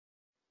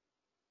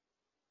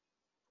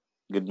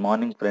Good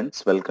morning,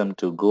 friends. Welcome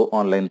to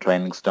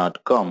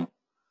GoOnlineTrainings.com.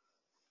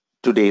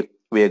 Today,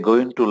 we are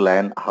going to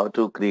learn how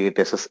to create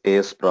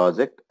SSAS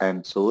project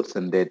and source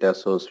and data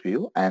source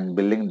view and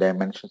building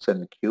dimensions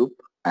and cube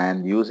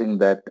and using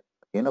that,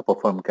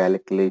 perform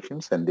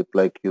calculations and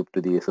deploy cube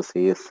to the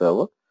SSAS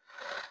server.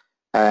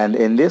 And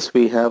in this,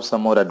 we have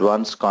some more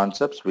advanced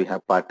concepts. We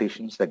have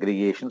partitions,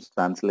 aggregations,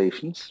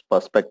 translations,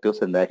 perspectives,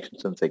 and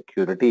actions and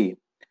security.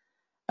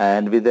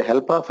 And with the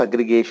help of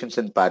aggregations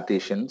and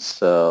partitions,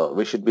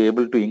 we should be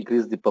able to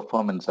increase the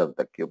performance of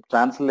the cube.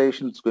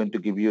 Translation is going to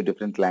give you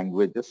different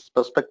languages.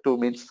 Perspective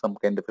means some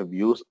kind of a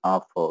views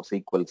of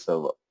SQL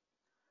Server.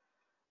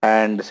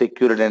 And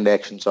security and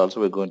actions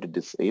also we're going to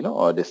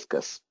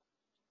discuss.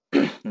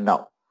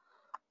 Now,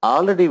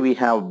 already we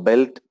have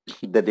built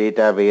the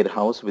data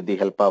warehouse with the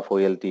help of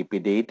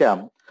OLTP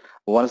data.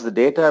 Once the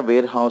data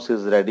warehouse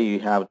is ready, you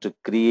have to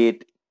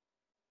create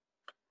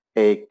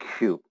a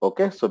cube.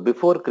 Okay, so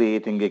before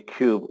creating a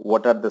cube,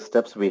 what are the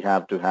steps we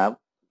have to have?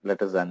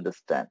 Let us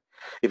understand.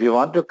 If you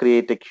want to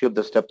create a cube,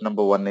 the step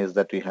number one is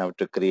that you have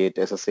to create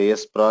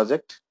SSAS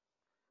project.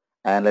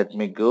 And let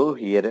me go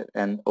here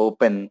and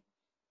open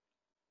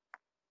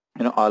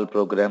all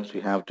programs.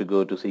 We have to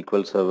go to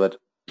SQL Server.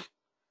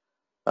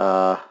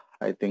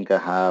 I think I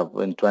have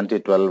in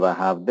 2012 I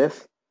have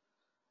this,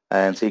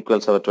 and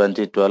SQL Server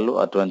 2012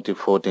 or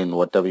 2014,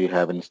 whatever you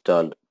have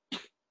installed,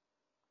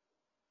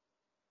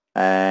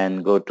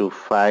 and go to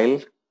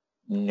File,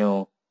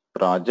 New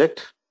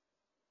Project.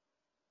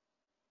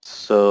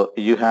 So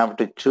you have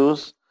to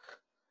choose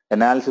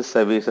Analysis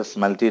Services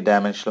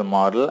Multi-Dimensional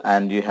Model,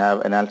 and you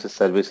have Analysis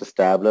Services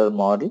Tabular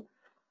Model.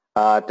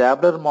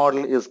 Tabular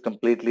model is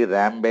completely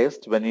RAM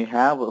based. When you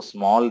have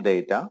small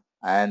data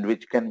and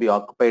which can be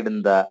occupied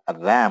in the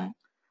RAM,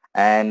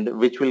 and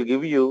which will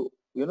give you,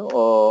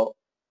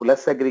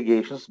 less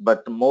aggregations,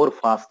 but more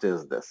fast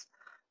is this.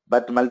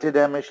 But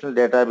multi-dimensional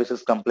database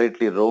is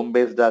completely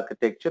ROM-based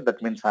architecture.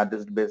 That means hard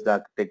disk-based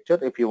architecture.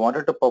 If you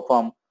wanted to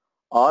perform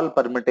all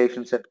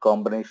permutations and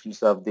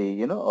combinations of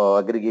the,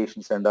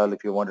 aggregations and all,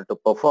 if you wanted to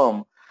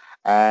perform,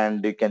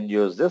 and you can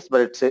use this,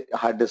 but it's a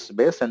hard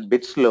disk-based and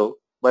bit slow.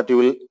 But you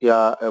will,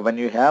 when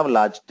you have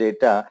large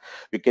data,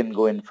 you can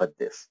go in for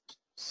this.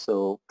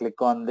 So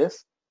click on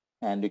this,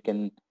 and you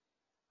can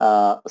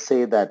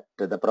say that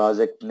the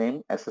project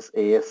name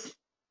SSAS,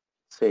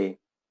 say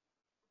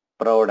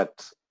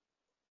products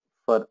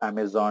for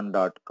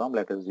Amazon.com.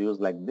 Let us use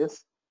like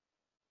this.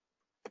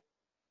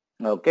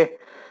 Okay,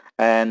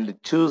 and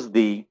choose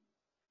the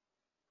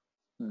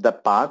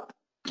path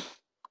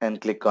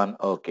and click on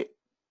OK.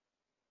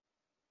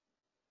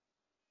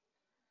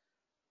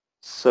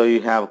 So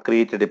you have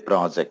created a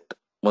project.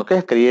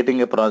 Okay,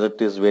 creating a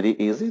project is very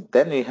easy.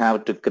 Then you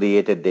have to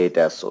create a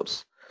data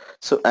source.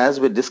 So as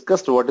we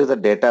discussed, what is the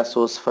data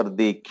source for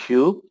the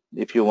cube?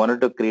 If you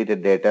wanted to create a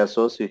data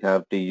source, you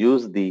have to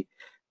use the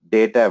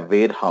data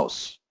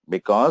warehouse,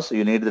 because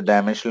you need the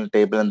dimensional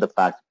table and the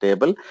fact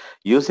table.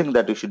 Using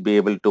that, you should be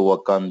able to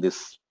work on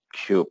this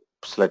cube.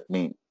 So let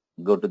me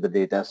go to the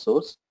data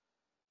source.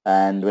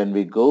 And when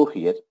we go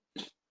here,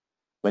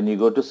 when you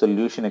go to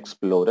Solution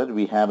Explorer,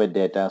 we have a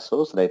data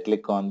source. Right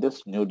click on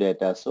this new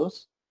data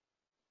source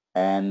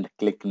and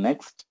click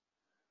Next.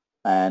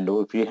 And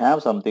if you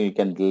have something, you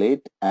can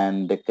delete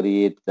and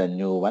create the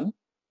new one.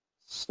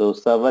 So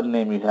server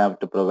name you have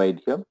to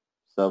provide here.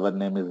 Server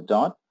name is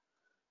dot,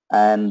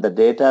 and the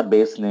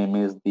database name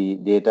is the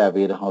data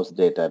warehouse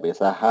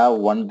database. I have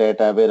one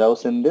data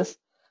warehouse in this,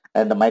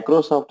 and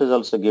Microsoft is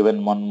also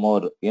given one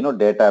more,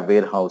 data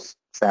warehouse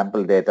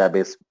sample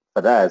database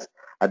for us.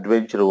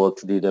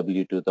 AdventureWorks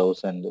DW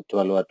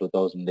 2012 or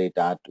 2008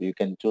 art. You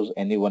can choose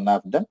any one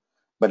of them,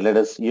 but let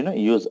us,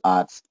 use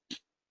ours,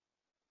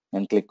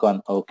 and click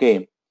on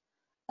OK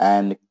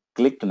and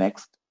click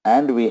Next.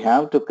 And we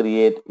have to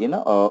create,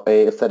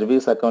 a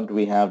service account.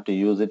 We have to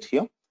use it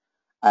here.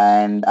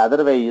 And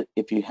otherwise,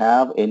 if you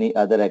have any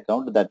other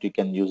account, that you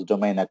can use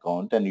domain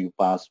account and you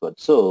password.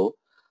 So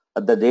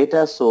the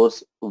data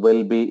source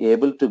will be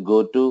able to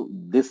go to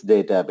this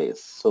database.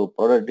 So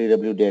product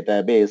DW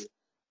database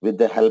with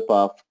the help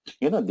of,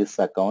 this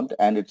account,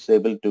 and it's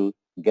able to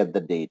get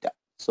the data.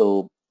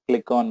 So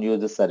click on use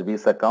the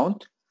service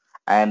account,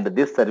 and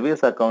this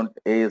service account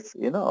is,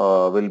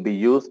 will be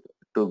used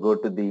to go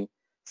to the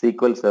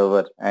SQL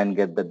Server and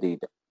get the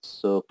data.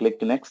 So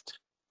click Next,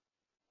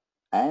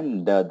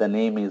 and the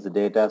name is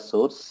data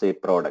source, say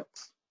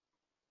products.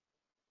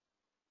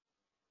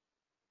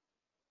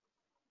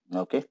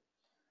 Okay,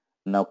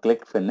 now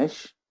click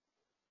Finish.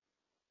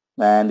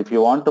 And if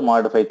you want to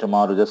modify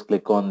tomorrow, just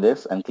click on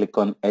this and click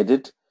on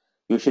Edit.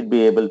 You should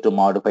be able to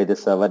modify the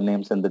server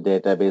names and the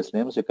database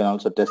names. You can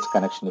also test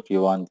connection if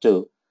you want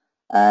to,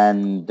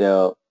 and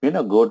go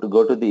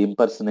to the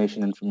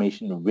impersonation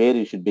information, where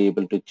you should be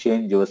able to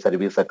change your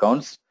service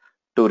accounts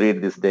to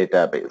read this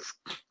database,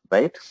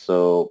 right?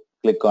 So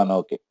click on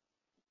OK.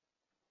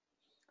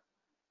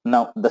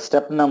 Now the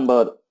step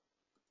number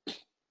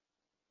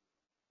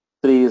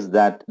 3 is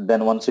that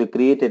then once you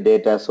create a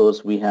data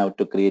source, we have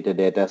to create a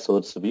data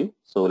source view.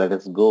 So let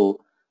us go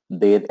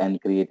there and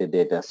create a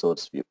data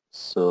source view.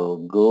 So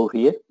go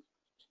here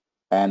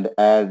and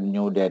add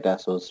new data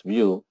source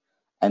view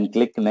and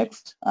click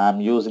next. I'm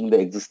using the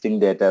existing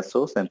data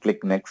source and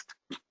click next.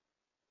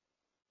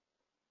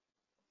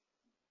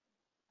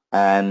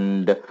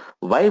 And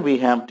why we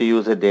have to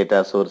use a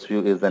data source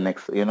view is the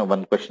next,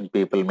 one question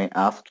people may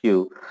ask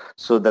you.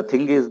 So the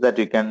thing is that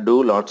you can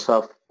do lots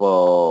of,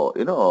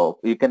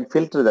 you can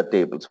filter the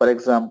tables. For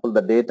example,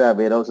 the data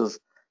warehouse is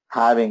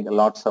having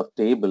lots of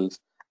tables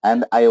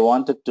and I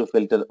wanted to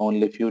filter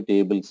only few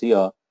tables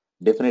here.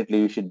 Definitely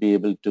you should be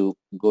able to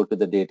go to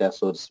the data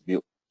source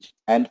view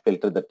and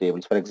filter the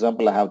tables. For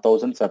example, I have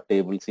thousands of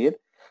tables here.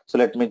 So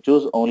let me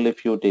choose only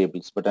few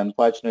tables, but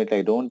unfortunately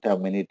I don't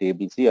have many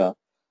tables here.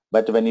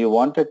 But when you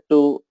wanted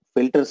to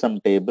filter some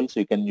tables,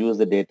 you can use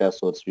the data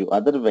source view.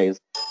 Otherwise,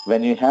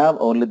 when you have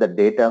only the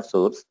data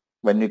source,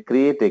 when you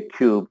create a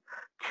cube,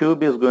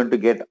 cube is going to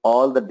get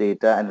all the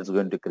data and it's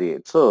going to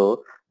create.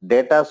 So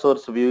data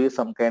source view is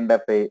some kind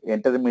of a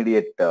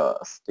intermediate,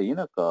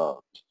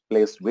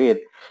 place where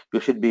you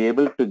should be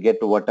able to get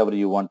whatever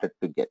you wanted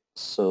to get.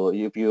 So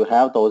if you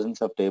have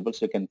thousands of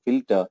tables, you can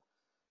filter,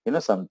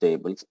 some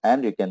tables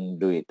and you can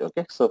do it.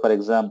 Okay. So for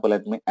example,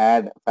 let me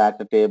add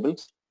fact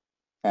tables.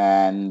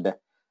 And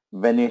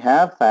when you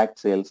have fact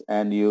cells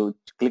and you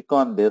click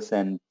on this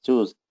and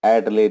choose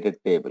add related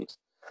tables,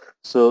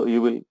 so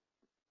you will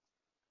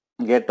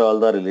get all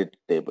the related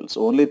tables.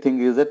 Only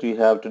thing is that you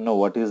have to know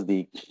what is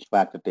the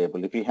factor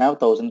table. If you have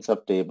thousands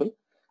of table,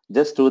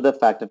 just do the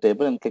factor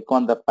table and click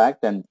on the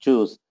fact and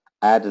choose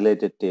add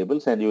related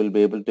tables and you will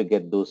be able to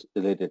get those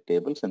related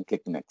tables and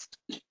click next.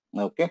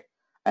 Okay.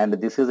 And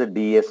this is a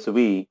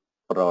DSV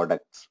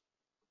products.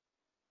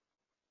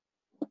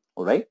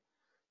 All right.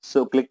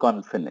 So click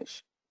on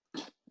finish.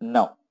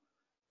 Now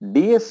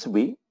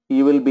DSV,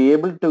 you will be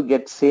able to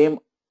get same,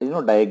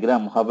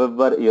 diagram,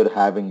 however you're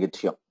having it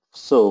here.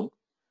 So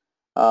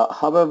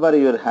however,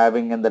 you're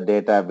having in the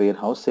data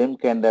warehouse, same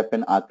kind of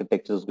an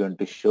architecture is going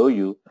to show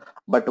you.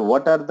 But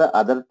what are the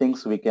other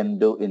things we can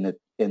do in it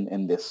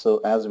in this? So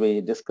as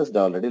we discussed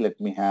already, let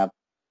me have.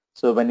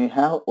 So when you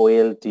have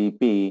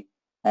OLTP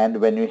and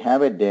when you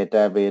have a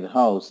data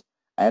warehouse,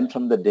 and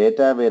from the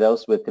data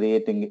warehouse, we're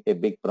creating a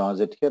big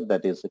project here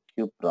that is a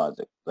cube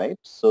project, right?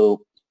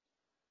 So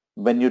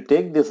when you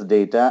take this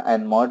data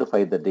and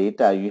modify the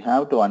data, you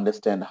have to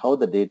understand how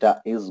the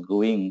data is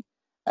going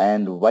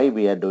and why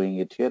we are doing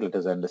it here. Let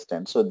us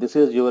understand. So this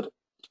is your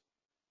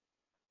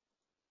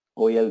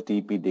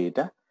OLTP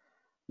data.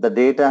 The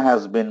data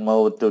has been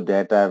moved to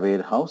data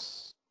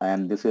warehouse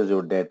and this is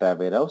your data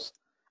warehouse.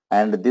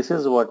 And this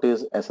is what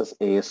is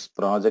SSAS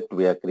project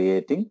we are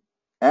creating.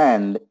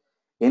 And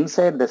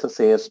inside the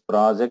SSAS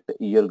project,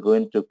 you're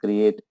going to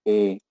create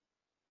a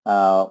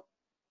uh,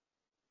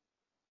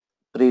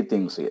 three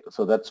things here.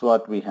 So that's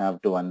what we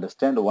have to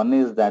understand. One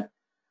is that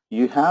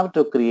you have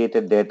to create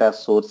a data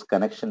source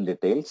connection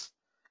details.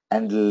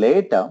 And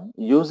later,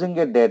 using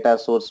a data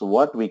source,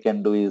 what we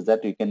can do is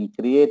that you can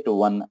create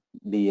one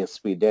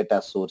DSP,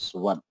 data source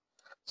one.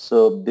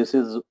 So this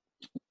is,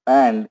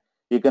 and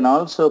you can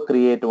also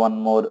create one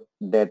more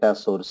data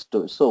source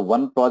too. So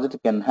one project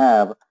can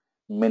have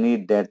many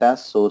data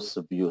source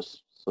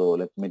views. So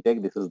let me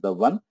take, this is the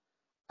one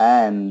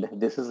and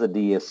this is the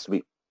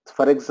DSV.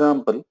 For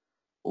example,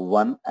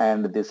 one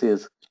and this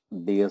is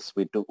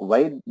DSV2.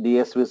 Why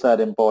DSVs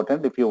are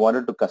important? If you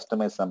wanted to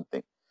customize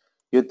something,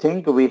 you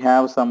think we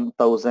have some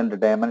 1,000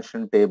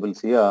 dimension tables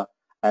here,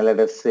 and let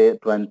us say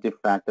 20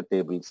 factor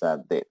tables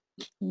are there.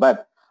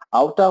 But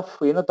out of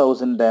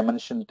 1,000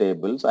 dimension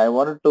tables, I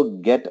wanted to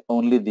get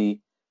only the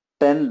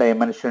 10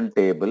 dimension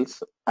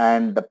tables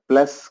and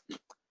plus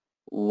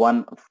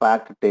one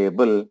fact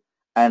table,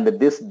 and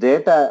this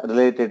data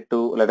related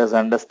to, let us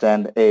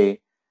understand, a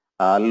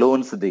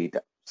loans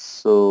data.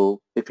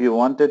 So if you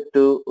wanted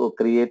to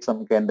create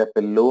some kind of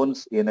a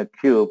loans in a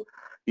cube,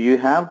 you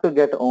have to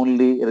get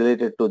only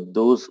related to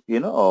those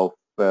of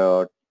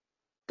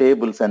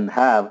tables and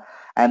have,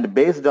 and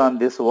based on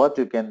this what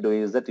you can do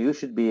is that you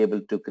should be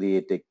able to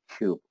create a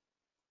cube.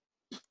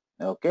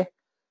 Okay,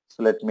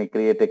 so let me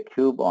create a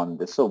cube on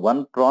this. So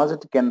one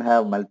project can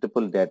have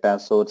multiple data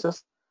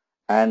sources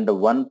and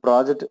one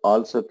project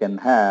also can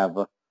have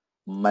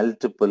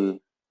multiple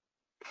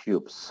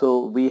cubes.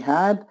 So we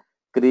had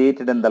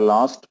created in the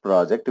last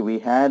project, we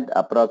had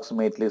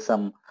approximately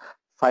some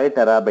 5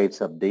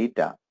 terabytes of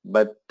data,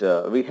 but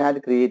we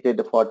had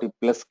created 40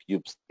 plus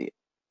cubes there.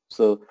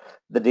 So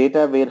the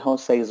data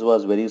warehouse size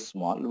was very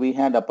small. We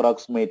had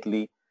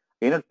approximately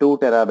 2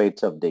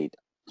 terabytes of data,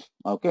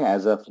 okay,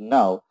 as of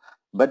now.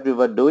 But we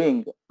were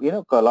doing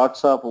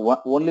lots of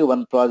only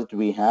one project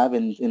we have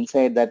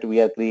inside that we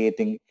are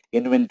creating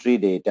inventory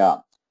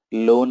data,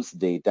 loans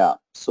data,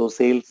 so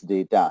sales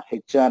data,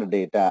 HR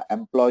data,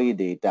 employee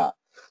data.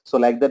 So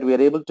like that we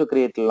are able to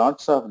create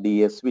lots of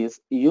DSVs.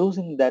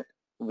 Using that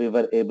we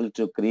were able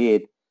to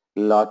create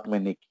lot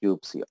many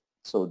cubes here.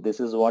 So this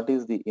is what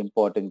is the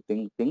important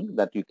thing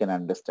that you can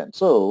understand.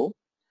 So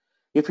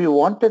if you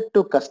wanted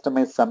to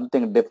customize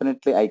something,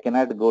 definitely I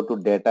cannot go to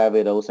data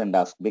warehouse and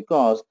ask,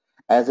 because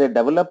as a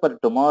developer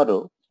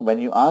tomorrow, when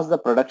you ask the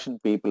production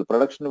people,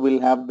 production will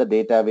have the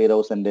data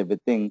warehouse and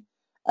everything,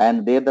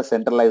 and they're the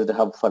centralized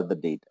hub for the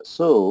data.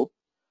 So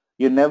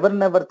you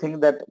never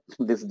think that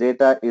this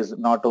data is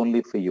not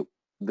only for you.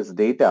 This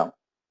data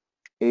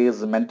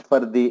is meant for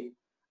the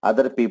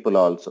other people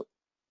also,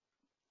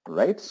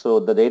 right? So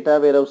the data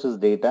warehouse is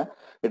data.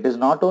 It is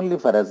not only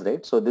for us,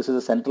 right? So this is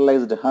a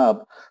centralized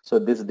hub. So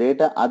this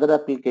data other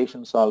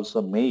applications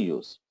also may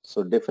use.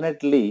 So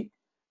definitely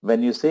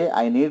when you say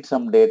I need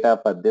some data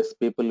for this,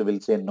 people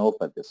will say no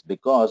for this,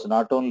 because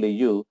not only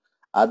you,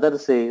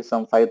 others say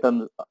some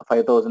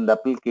 5,000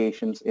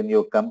 applications in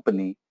your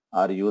company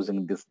are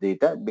using this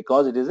data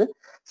because it is a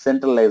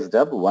centralized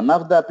hub. One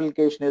of the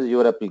application is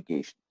your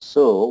application.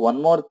 So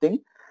one more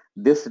thing,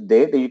 this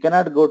data, you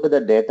cannot go to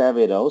the data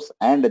warehouse,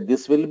 and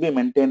this will be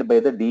maintained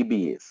by the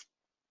DBAs.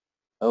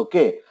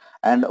 Okay.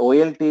 And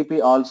OLTP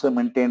also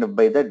maintained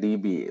by the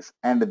DBAs.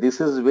 And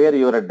this is where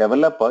you're a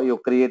developer, you're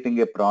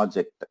creating a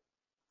project.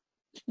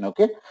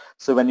 Okay.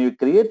 So when you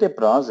create a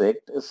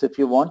project, so if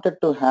you wanted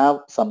to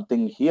have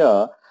something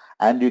here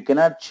and you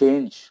cannot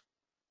change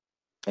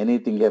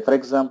anything here. For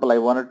example, I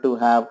wanted to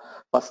have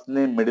first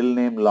name, middle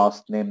name,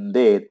 last name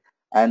there.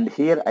 And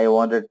here I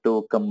wanted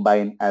to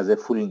combine as a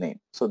full name.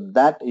 So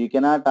that you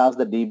cannot ask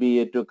the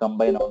DBA to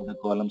combine all the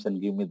columns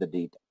and give me the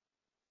data.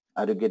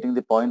 Are you getting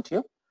the point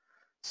here?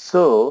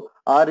 So,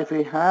 or if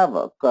we have,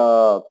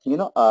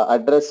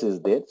 address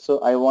is there. So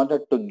I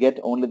wanted to get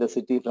only the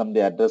city from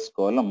the address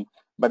column,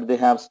 but they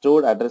have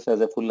stored address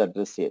as a full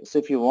address here. So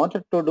if you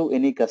wanted to do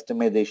any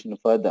customization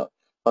further,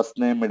 first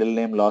name, middle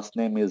name, last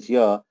name is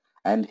here,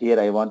 and here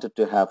I wanted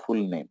to have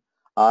full name,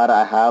 or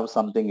I have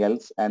something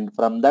else, and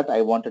from that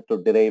I wanted to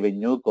derive a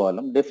new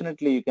column.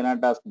 Definitely, you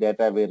cannot ask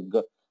data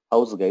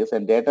warehouse guys,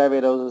 and data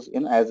warehouses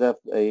in as of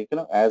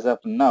as of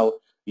now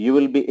you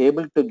will be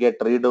able to get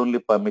read-only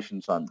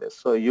permissions on this.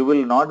 So you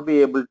will not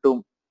be able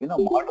to,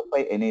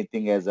 modify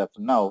anything as of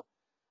now.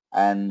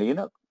 And,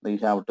 you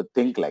have to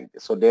think like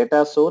this. So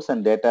data source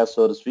and data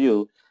source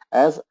view,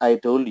 as I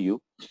told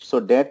you, so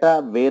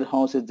data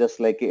warehouse is just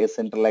like a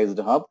centralized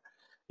hub.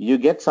 You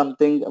get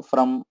something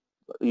from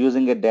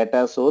using a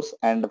data source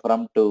and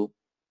from to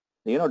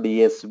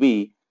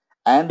DSV,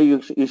 and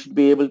you should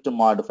be able to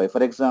modify.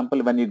 For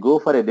example, when you go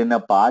for a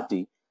dinner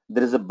party,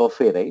 there is a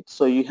buffet, right?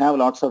 So you have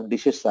lots of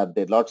dishes are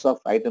there, lots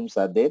of items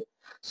are there.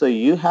 So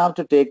you have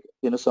to take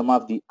some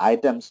of the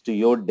items to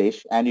your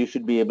dish, and you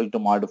should be able to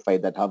modify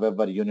that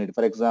however you need.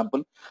 For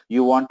example,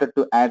 you wanted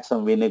to add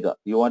some vinegar,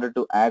 you wanted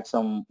to add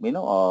some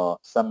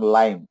some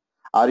lime,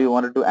 or you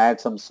wanted to add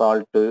some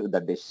salt to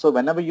the dish. So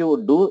whenever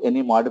you do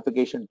any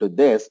modification to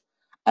this,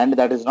 and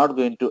that is not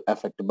going to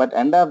affect, but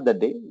end of the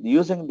day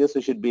using this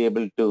you should be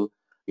able to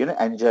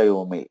enjoy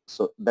your meal.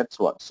 So that's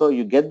what. So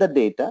you get the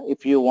data.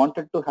 If you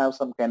wanted to have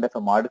some kind of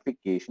a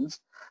modifications,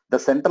 the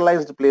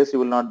centralized place you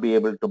will not be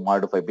able to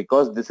modify,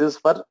 because this is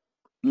for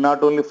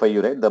not only for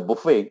you, right? The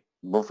buffet,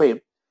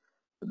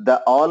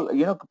 the all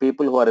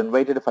people who are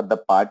invited for the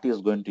party is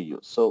going to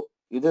use. So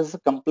it is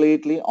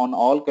completely on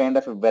all kind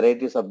of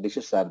varieties of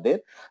dishes are there,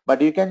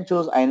 but you can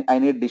choose I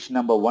need dish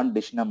number 1,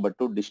 dish number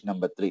 2, dish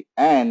number 3,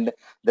 and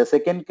the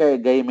second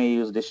guy may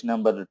use dish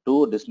number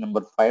 2, dish number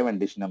 5, and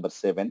dish number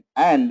 7,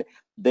 and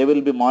they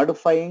will be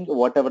modifying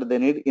whatever they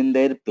need in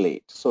their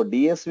plate. So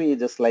DSV is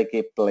just like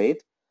a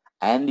plate,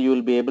 and you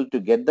will be able to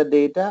get the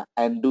data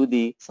and do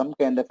the some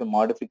kind of a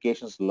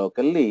modifications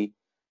locally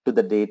to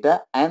the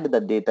data, and the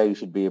data you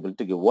should be able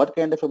to give. What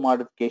kind of a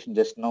modification?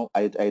 Just now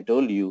I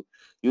told you,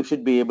 you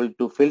should be able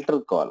to filter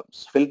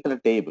columns, filter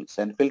tables,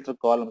 and filter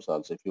columns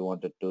also if you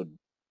wanted to.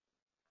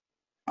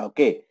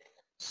 Okay.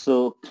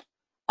 So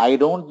I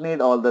don't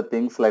need all the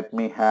things. Let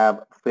me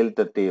have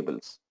filter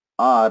tables,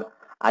 or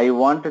I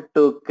wanted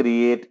to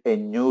create a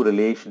new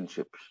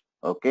relationship.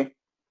 Okay.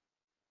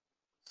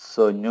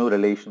 So new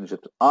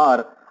relationships,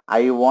 or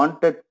I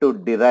wanted to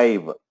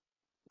derive,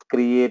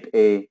 create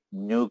a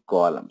new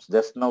columns.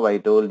 Just now I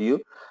told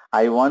you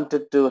I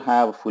wanted to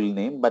have full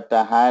name, but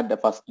I had a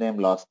first name,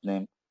 last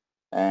name,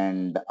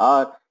 and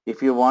or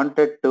if you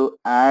wanted to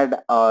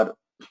add or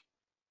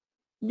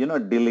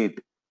delete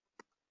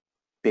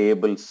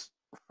tables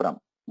from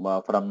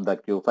from the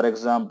queue. For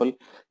example,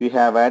 you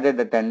have added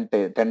a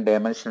 10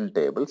 dimension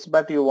tables,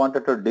 but you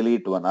wanted to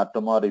delete one, or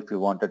tomorrow if you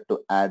wanted to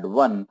add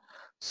one.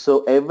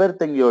 So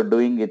everything you're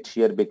doing it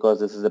here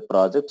because this is a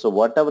project. So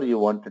whatever you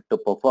wanted to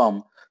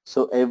perform,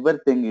 so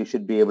everything you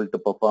should be able to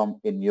perform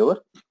in your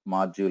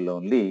module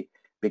only,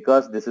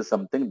 because this is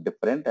something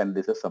different and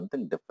this is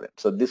something different.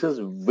 So this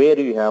is where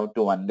you have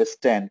to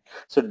understand.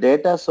 So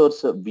data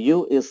source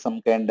view is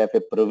some kind of a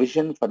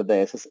provision for the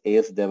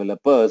SSAS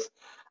developers.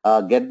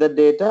 Get the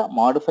data,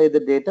 modify the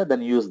data,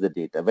 then use the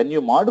data. When you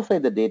modify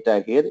the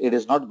data here, it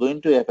is not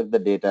going to affect the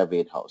data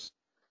warehouse.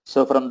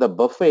 So from the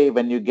buffet,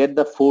 when you get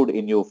the food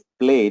in your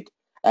plate,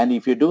 and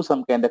if you do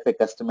some kind of a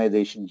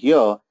customization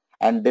here,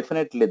 and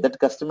definitely that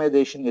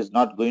customization is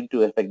not going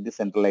to affect the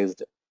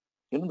centralized,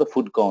 the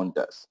food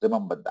counters.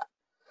 Remember that.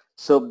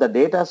 So the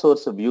data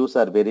source views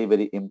are very,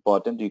 very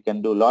important. You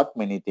can do lot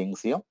many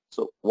things here.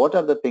 So what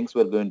are the things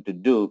we're going to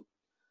do?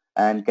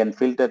 and can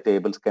filter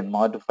tables, can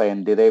modify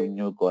and derive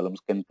new columns,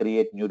 can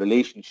create new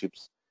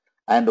relationships.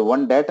 And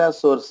one data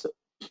source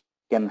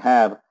can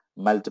have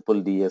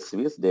multiple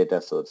DSVs,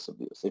 data source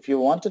views. If you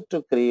wanted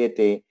to create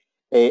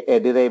a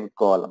derived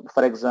column,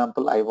 for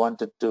example, I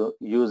wanted to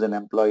use an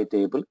employee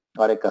table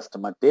or a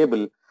customer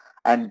table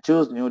and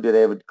choose new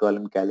derived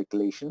column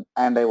calculation,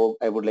 and I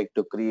would like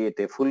to create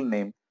a full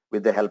name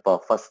with the help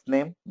of first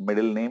name,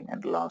 middle name,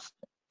 and last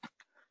name.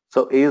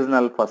 So is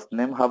null first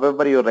name.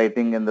 However, you're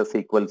writing in the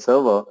SQL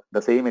Server,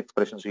 the same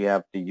expressions you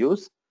have to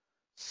use.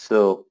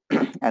 So,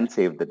 and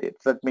save the date.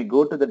 So let me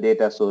go to the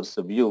data source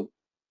view.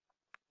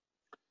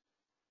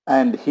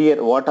 And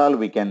here, what all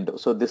we can do.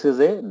 So this is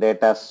a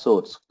data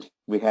source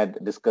we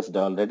had discussed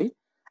already.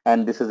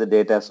 And this is a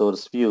data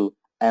source view.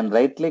 And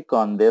right click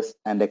on this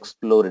and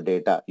explore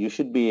data. You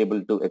should be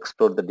able to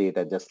explore the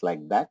data just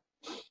like that.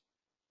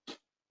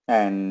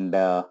 And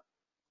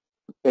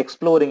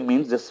exploring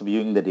means just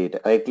viewing the data.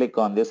 Right click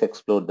on this,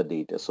 explore the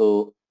data.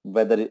 So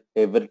whether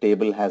every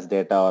table has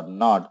data or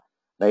not,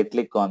 right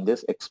click on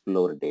this,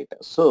 explore data.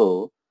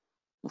 So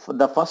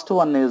the first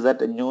one is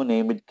that new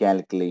name it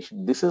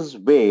calculation. This is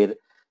where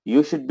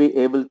you should be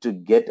able to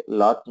get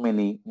lot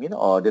many,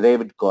 or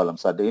derived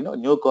columns or,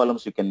 new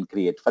columns you can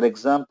create. For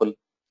example,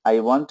 I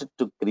wanted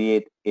to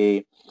create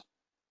a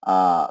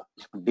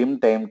dim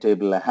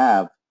timetable I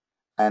have,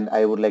 and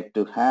I would like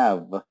to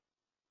have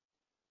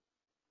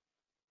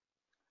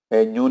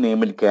a new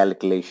named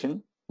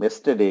calculation.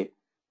 Yesterday,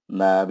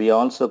 we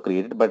also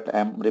created, but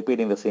I'm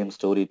repeating the same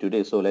story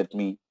today. So let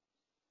me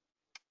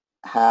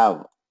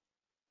have,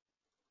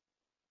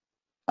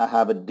 I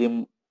have a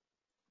dim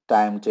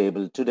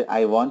timetable today.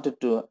 I wanted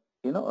to,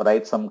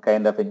 write some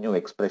kind of a new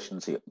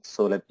expressions here.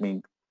 So let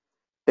me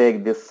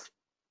take this.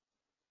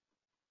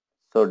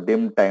 So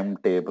dim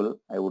timetable,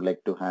 I would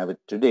like to have it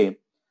today.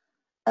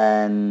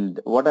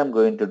 And what I'm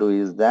going to do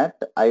is that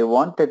I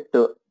wanted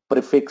to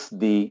prefix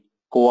the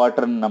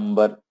quarter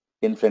number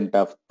in front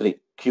of 3,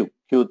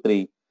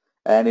 Q3.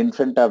 And in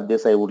front of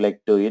this, I would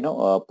like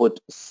to, put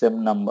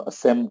sem number,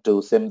 sem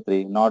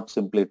 3, not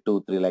simply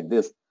 2, 3 like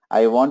this.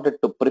 I wanted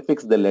to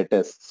prefix the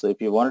letters. So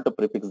if you wanted to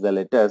prefix the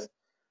letters,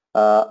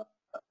 uh,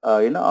 uh,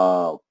 you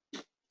know,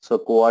 so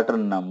quarter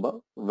number,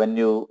 when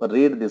you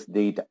read this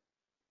data,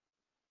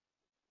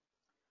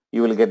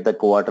 you will get the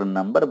quarter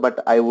number,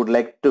 but I would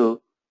like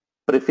to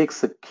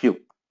prefix a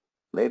Q,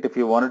 right? If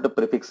you wanted to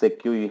prefix a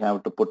Q, you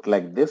have to put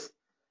like this.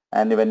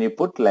 And when you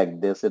put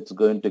like this, it's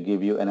going to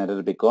give you an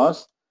error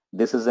because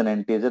this is an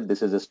integer,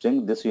 this is a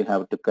string, this you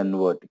have to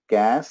convert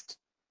cast,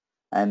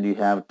 and you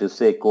have to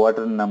say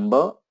quarter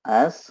number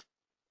as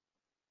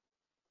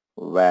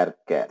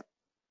varchar.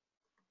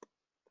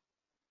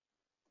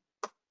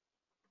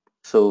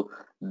 So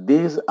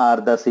these are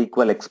the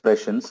SQL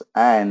expressions,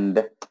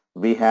 and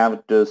we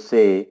have to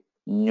say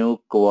new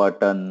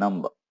quarter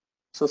number.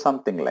 So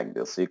something like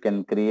this. You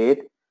can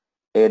create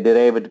a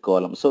derived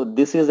column. So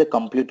this is a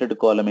completed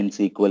column in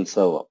SQL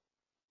Server.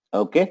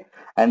 Okay.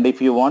 And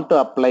if you want to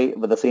apply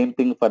the same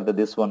thing for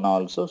this one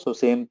also, so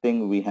same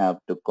thing we have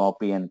to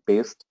copy and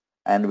paste,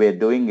 and we're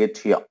doing it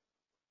here.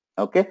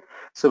 Okay.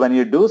 So when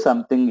you do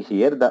something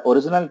here, the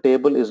original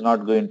table is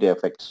not going to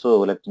affect. So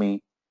let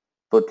me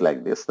put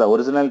like this. The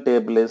original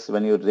table is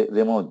when you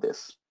remove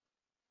this.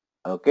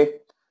 Okay.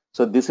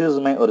 So this is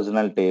my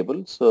original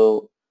table.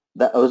 So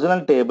the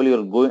original table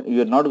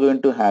you're not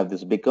going to have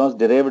this because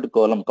derived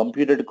column,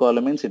 computed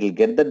column means it will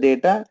get the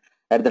data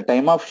at the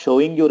time of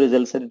showing you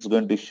results, and it's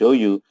going to show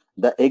you.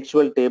 The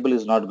actual table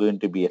is not going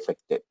to be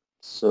affected.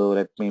 So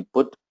let me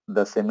put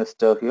the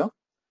semester here,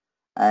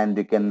 and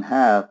you can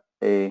have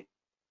a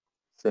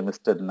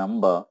semester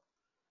number,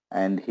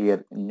 and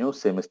here new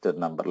semester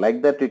number.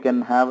 Like that you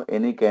can have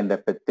any kind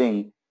of a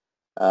thing,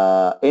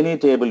 any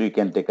table you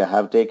can take. I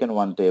have taken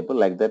one table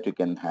like that you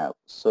can have.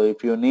 So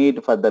if you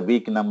need for the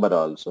week number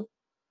also,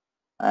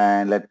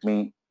 and let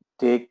me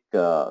take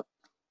for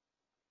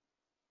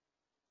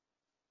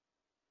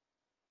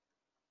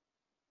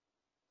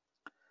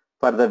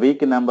the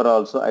week number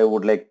also, I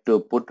would like to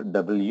put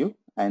W,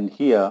 and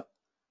here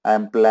I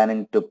am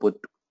planning to put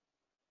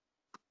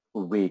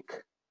week.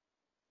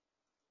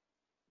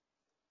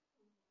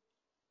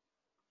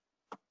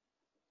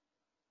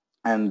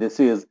 And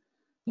this is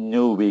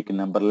new week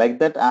number. Like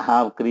that I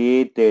have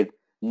created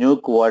new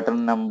quarter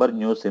number,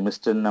 new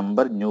semester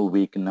number, new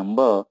week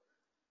number.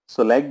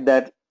 So like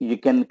that, you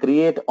can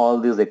create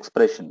all these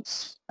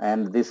expressions,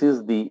 and this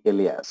is the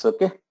alias.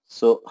 Okay.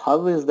 So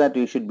how is that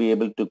you should be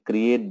able to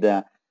create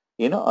the,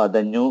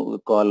 the new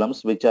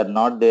columns which are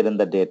not there in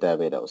the data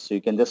warehouse. So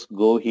you can just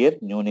go here,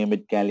 new name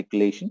it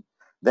calculation.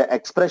 The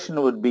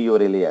expression would be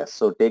your alias.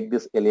 So take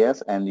this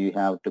alias and you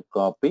have to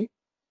copy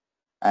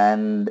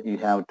and you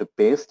have to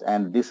paste,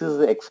 and this is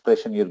the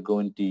expression you're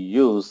going to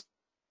use,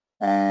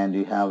 and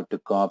you have to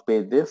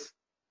copy this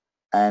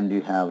and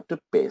you have to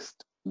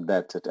paste.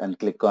 That's it, and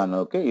click on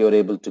OK. You're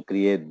able to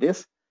create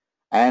this.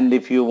 And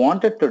if you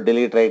wanted to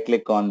delete, right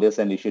click on this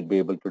and you should be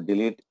able to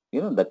delete,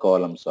 the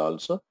columns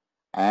also.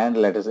 and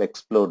let us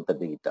explore the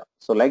data.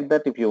 So like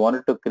that, if you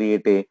wanted to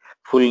create a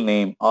full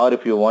name, or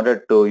if you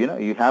wanted to,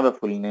 you have a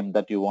full name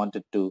that you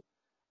wanted to,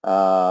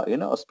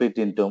 split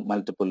into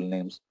multiple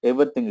names,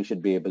 everything you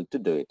should be able to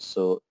do it.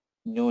 So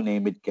new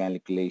name it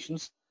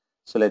calculations.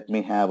 So let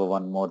me have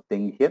one more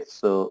thing here.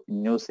 So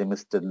new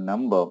semester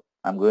number,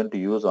 I'm going to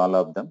use all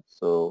of them.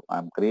 So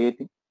I'm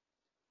creating.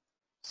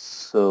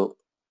 So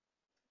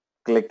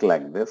click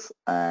like this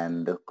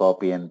and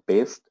copy and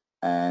paste,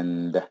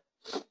 and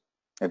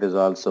it is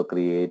also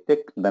created.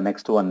 The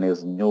next one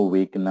is new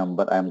week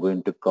number. I'm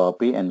going to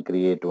copy and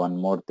create one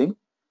more thing,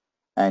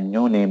 and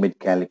new name it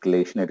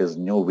calculation. It is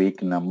new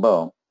week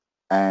number.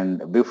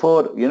 And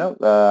before,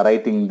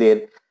 writing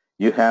there,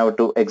 you have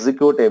to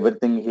execute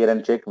everything here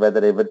and check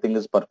whether everything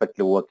is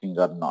perfectly working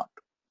or not.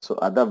 So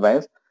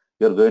otherwise,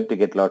 you're going to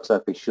get lots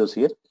of issues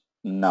here.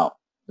 Now,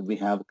 we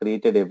have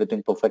created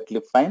everything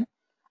perfectly fine,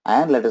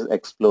 and let us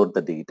explore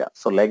the data.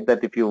 So like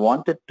that, if you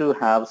wanted to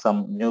have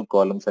some new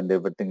columns and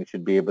everything, you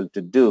should be able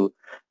to do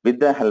with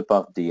the help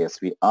of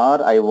DSV.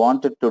 Or I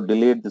wanted to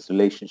delete this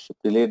relationship,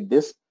 delete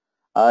this,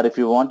 or if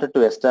you wanted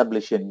to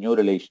establish a new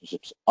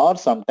relationships, or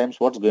sometimes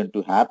what's going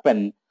to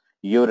happen,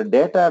 your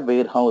data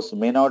warehouse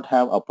may not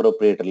have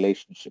appropriate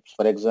relationships.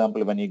 For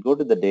example, when you go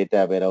to the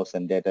data warehouse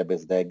and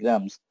database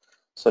diagrams,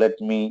 so let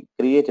me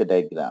create a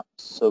diagram.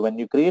 So when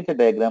you create a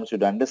diagram, you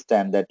should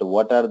understand that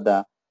what are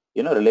the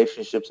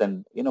relationships,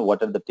 and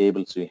what are the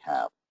tables we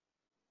have.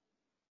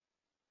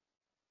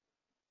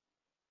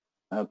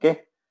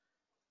 Okay.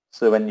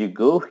 So when you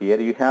go here,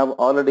 you have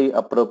already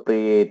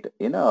appropriate,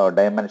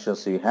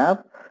 dimensions you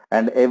have,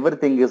 and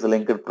everything is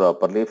linked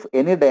properly. If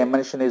any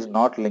dimension is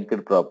not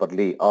linked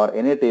properly, or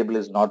any table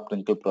is not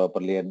linked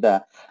properly at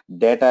the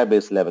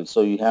database level,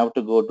 so you have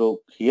to go to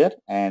here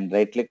and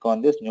right click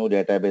on this new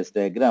database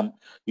diagram.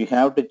 You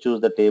have to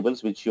choose the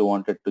tables which you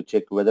wanted to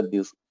check whether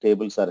these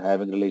tables are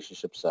having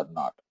relationships or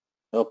not.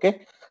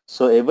 Okay.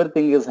 So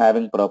everything is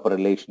having proper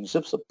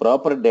relationships.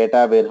 Proper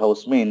data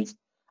warehouse means,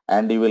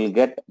 and you will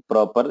get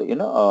proper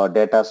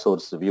data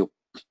source view.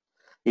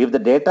 If the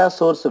data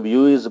source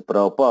view is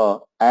proper,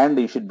 and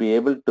you should be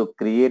able to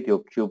create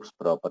your cubes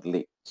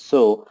properly.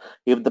 So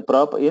if the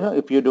proper,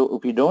 if you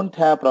don't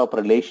have proper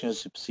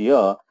relationships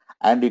here,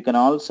 and you can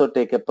also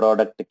take a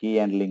product key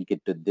and link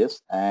it to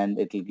this, and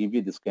it will give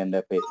you this kind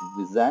of a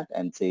wizard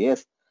and say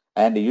yes,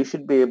 and you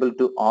should be able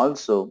to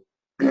also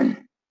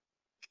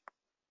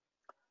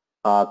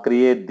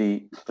create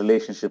the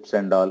relationships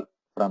and all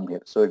from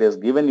here. So it has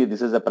given you,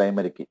 this is a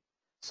primary key.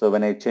 So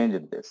when I change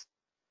it this,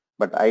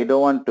 but I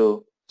don't want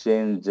to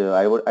change,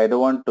 I don't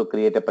want to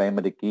create a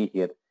primary key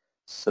here.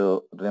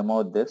 So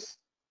remove this,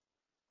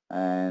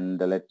 and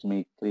let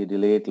me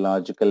delete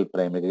logical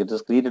primary. It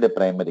has created a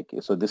primary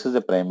key. So this is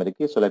a primary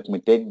key. So let me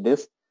take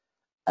this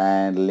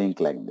and link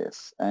like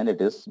this, and it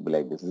is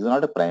like this. This is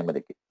not a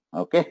primary key.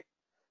 Okay.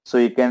 So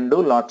you can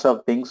do lots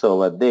of things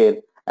over there.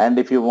 And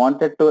if you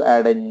wanted to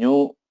add a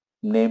new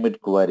name it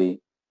query,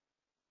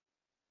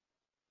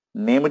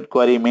 name it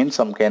query means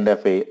some kind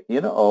of a,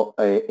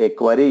 a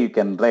query you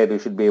can write. You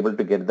should be able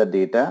to get the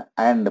data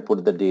and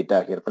put the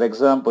data here. For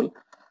example,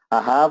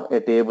 I have a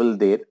table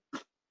there,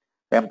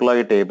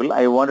 employee table.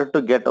 I wanted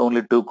to get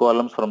only 2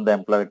 columns from the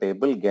employee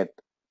table, get,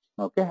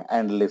 okay,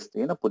 and list,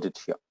 put it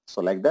here.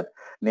 So like that,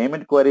 name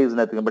it query is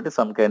nothing but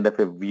some kind of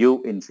a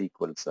view in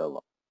SQL Server.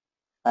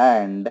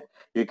 And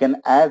you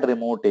can add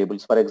remote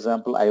tables. For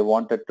example, I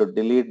wanted to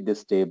delete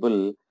this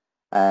table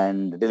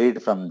and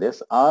delete from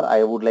this, or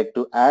I would like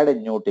to add a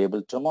new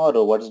table.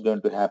 Tomorrow, what is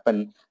going to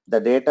happen? The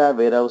data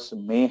warehouse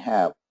may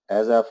have,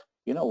 as of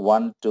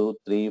 1, 2,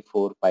 3,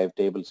 4, 5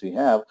 tables we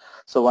have.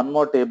 So one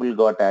more table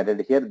got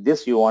added here.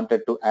 This you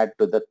wanted to add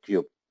to the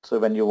cube. So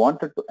when you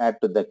wanted to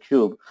add to the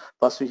cube,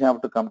 first you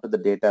have to come to the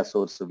data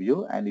source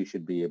view, and you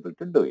should be able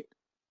to do it.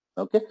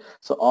 Okay.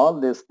 So all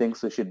these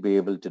things you should be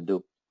able to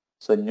do.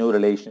 So new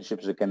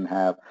relationships you can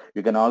have.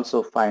 You can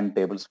also find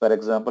tables. For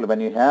example,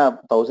 when you have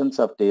thousands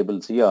of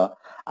tables here,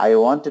 I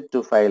wanted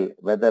to file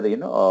whether,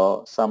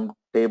 some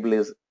table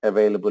is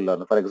available or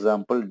not. For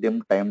example,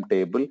 dim time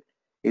table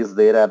is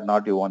there or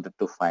not, you wanted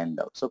to find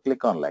out. So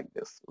click on like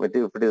this.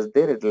 If it is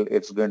there,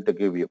 it's going to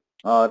give you.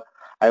 Or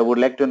I would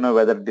like to know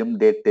whether dim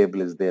date table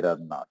is there or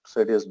not.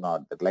 So it is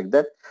not that. Like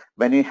that,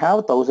 when you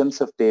have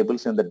thousands of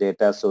tables in the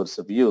data source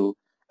view,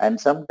 and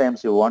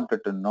sometimes you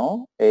wanted to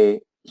know a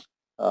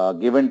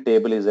given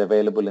table is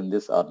available in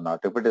this or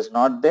not. If it is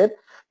not there,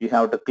 you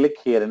have to click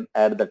here and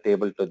add the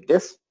table to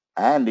this,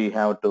 and you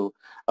have to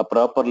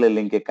properly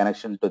link a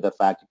connection to the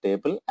fact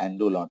table and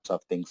do lots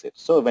of things here.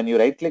 So when you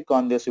right click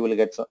on this, you will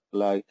get some,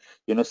 like,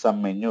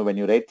 some menu. When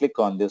you right click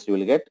on this, you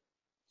will get,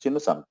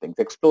 some things.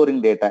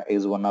 Exploring data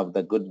is one of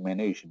the good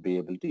menu. You should be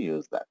able to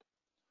use that.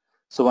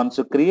 So once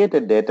you create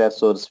a data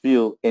source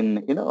view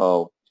in,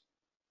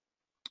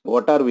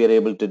 what are we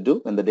able to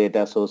do in the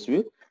data source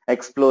view?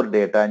 Explore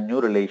data,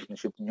 new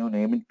relationship, new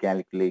naming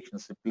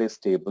calculations, replace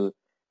table,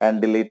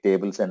 and delete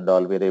tables, and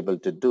all we're able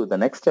to do. The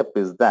next step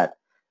is that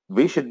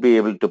we should be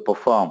able to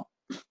perform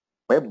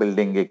by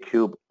building a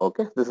cube.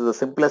 Okay, this is the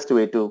simplest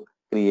way to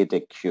create a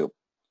cube.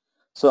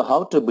 So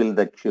how to build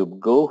the cube?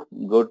 Go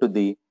to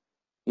the,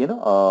 you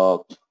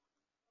know,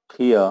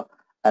 here,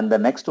 and the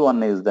next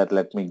one is that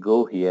let me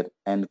go here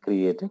and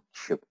create a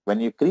cube. When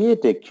you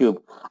create a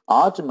cube,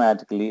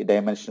 automatically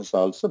dimensions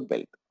are also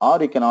built, or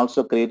you can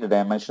also create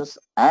dimensions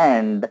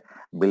and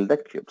build the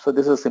cube. So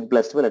this is the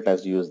simplest way. Let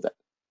us use that.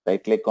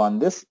 Right click on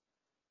this,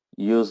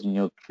 use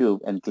new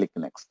cube and click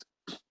next.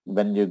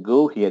 When you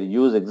go here,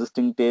 use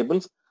existing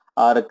tables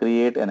or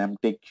create an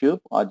empty cube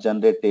or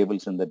generate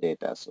tables in the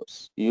data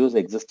source. Use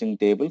existing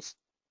tables,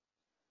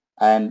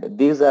 and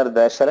these are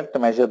the select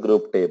measure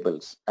group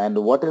tables. And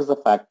what is the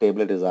fact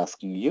table it is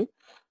asking you?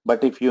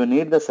 But if you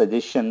need the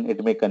suggestion,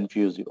 it may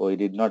confuse you, or it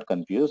did not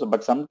confuse.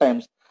 But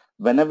sometimes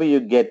whenever you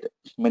get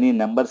many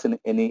numbers in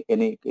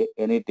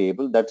any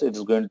table, that's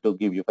it's going to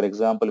give you. For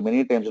example,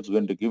 many times it's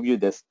going to give you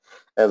this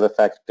as a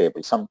fact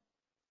table.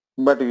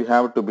 But you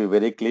have to be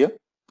very clear.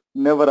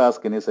 Never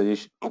ask any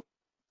suggestion.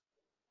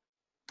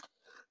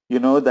 You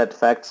know that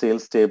fact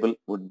sales table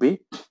would be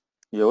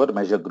your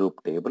measure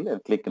group table,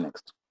 and click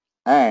next.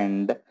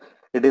 And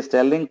it is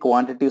telling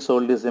quantity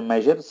sold is a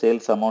measure,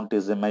 sales amount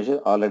is a measure,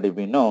 already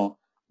we know.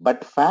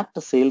 But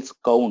fact sales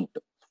count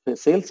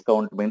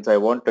means I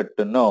wanted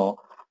to know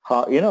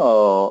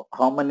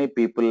how many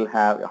people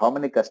have, how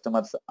many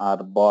customers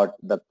are bought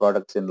the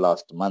products in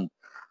last month.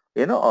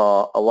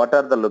 What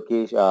are the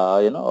location,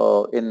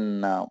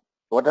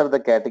 what are the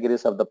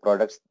categories of the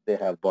products they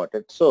have bought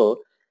it.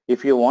 So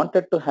if you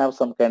wanted to have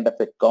some kind of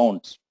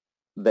accounts,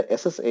 the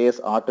SSAS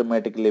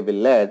automatically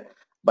will add.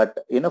 But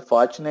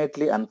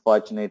fortunately,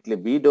 unfortunately,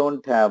 we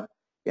don't have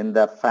in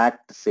the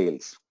fact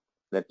sales.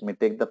 Let me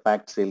take the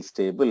fact sales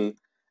table.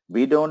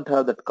 We don't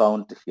have that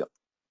count here.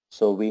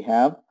 So we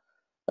have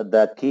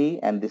the key,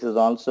 and this is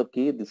also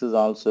key, this is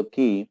also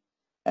key,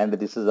 and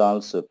this is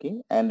also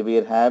key, and we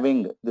are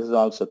having, this is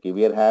also key,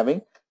 we are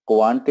having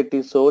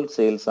quantity sold,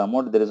 sales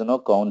amount. There is no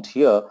count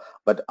here,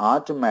 but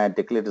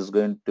automatically it is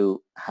going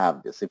to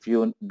have this. If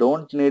you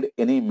don't need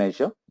any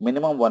measure,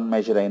 minimum one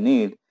measure I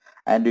need,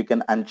 and you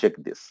can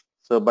uncheck this.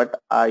 So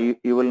but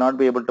you will not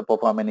be able to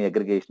perform any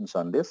aggregations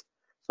on this.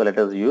 So let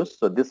us use,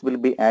 so this will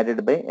be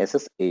added by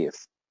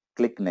SSAS.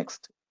 Click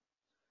next.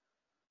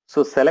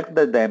 So select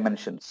the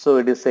dimensions. So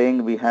it is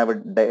saying we have a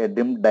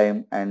dim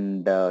dim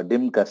and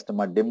dim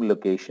customer, dim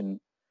location,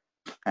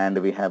 and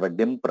we have a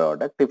dim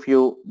product. If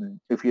you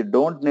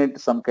don't need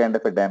some kind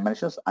of a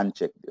dimensions,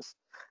 uncheck this.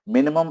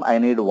 Minimum, I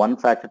need one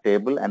fact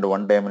table and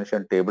one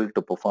dimension table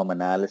to perform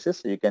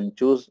analysis. You can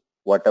choose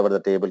whatever the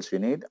tables you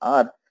need,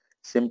 or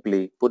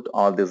simply put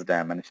all these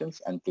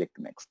dimensions and click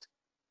next.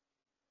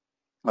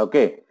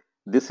 Okay,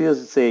 this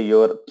is say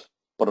your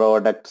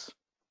products,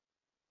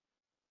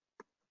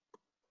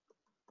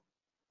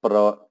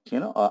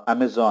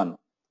 Amazon.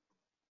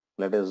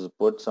 Let us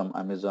put some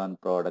Amazon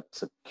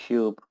products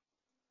cube.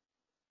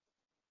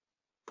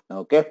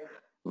 Okay,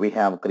 we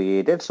have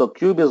created. So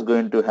cube is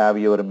going to have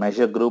your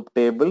measure group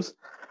tables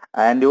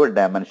and your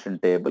dimension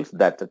tables.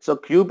 That's it. So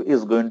cube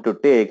is going to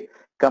take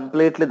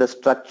completely the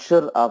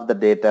structure of the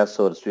data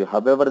source view.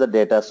 However the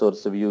data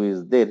source view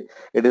is there,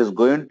 it is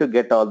going to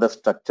get all the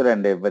structure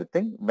and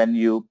everything. When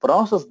you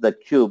process the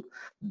cube,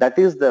 that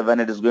is the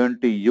when it is going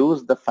to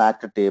use the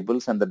fact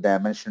tables and the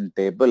dimension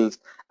tables,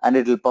 and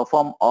it will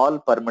perform all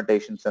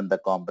permutations and the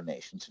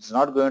combinations. It's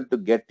not going to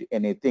get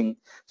anything.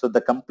 So the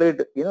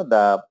complete,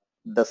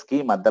 the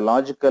schema, the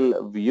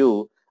logical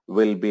view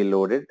will be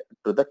loaded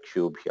to the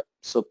cube here.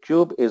 So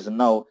cube is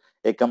now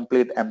a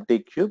complete empty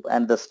cube,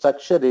 and the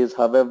structure is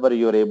however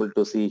you are able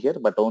to see here,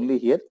 but only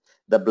here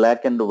the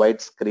black and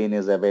white screen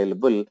is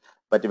available.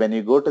 But when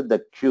you go to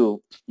the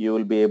cube, you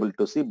will be able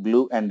to see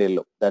blue and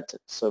yellow. That's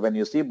it. So when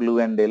you see blue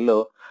and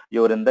yellow,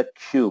 you're in the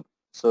cube.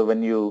 So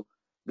when you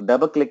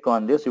double click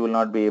on this, you will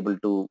not be able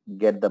to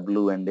get the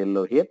blue and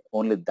yellow here,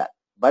 only that.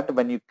 But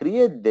when you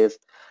create this,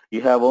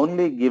 you have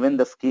only given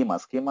the schema.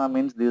 Schema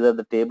means these are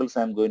the tables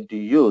I'm going to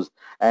use,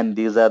 and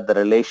these are the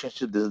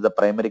relationships. This is the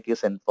primary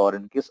keys and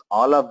foreign keys.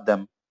 All of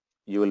them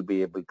you will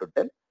be able to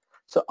tell.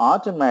 So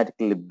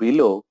automatically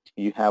below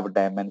you have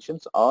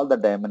dimensions. All the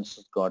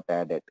dimensions got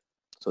added.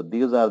 So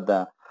these are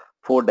the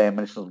 4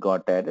 dimensions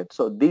got added.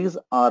 So these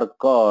are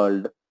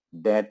called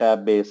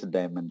database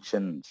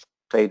dimensions.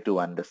 Try to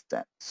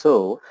understand.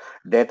 So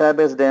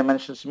database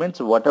dimensions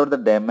means whatever the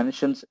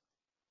dimensions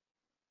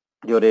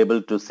you're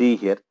able to see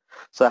here.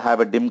 So I have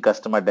a dim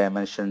customer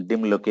dimension,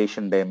 dim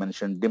location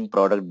dimension, dim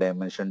product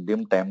dimension,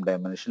 dim time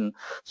dimension.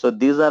 So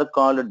these are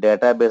called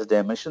database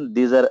dimension.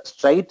 These are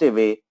straight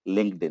away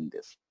linked in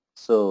this.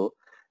 So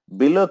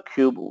below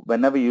cube,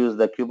 whenever you use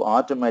the cube,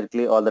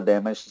 automatically all the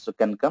dimensions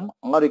can come,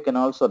 or you can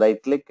also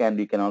right click and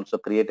you can also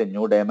create a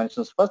new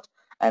dimensions first,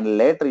 and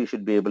later you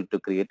should be able to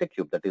create a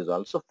cube. That is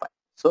also fine.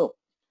 So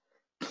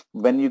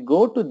when you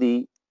go to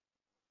the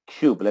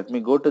cube, let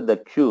me go to the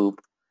cube,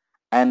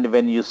 and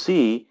when you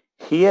see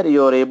here,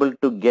 you are able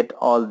to get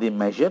all the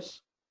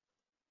measures.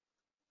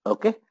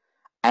 Okay,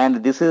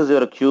 and this is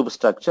your cube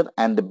structure,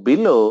 and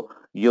below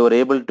you are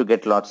able to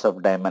get lots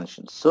of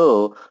dimensions.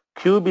 So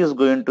cube is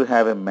going to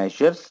have a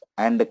measures,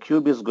 and the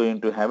cube is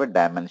going to have a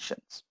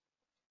dimensions.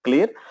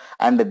 Clear?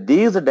 And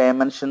these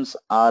dimensions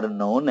are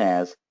known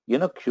as,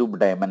 cube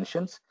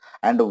dimensions.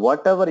 And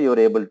whatever you're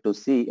able to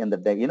see in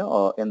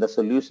the, in the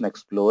solution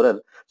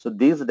explorer, so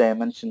these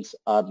dimensions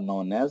are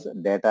known as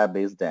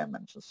database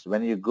dimensions.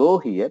 When you go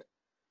here,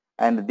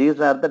 and these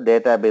are the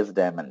database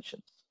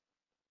dimensions.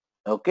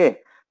 Okay.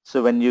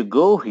 So when you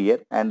go here,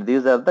 and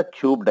these are the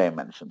cube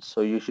dimensions.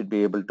 So you should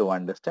be able to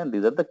understand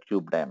these are the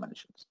cube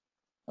dimensions.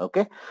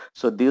 Okay.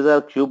 So these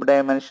are cube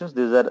dimensions.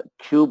 These are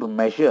cube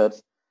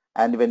measures.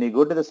 And when you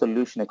go to the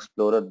solution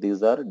explorer,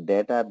 these are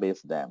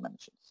database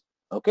dimensions.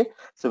 Okay.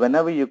 So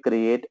whenever you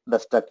create, the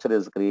structure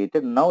is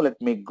created. Now let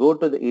me go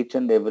to the each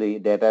and every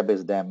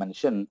database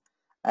dimension,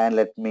 and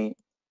let me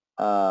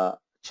uh,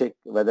 check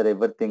whether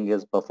everything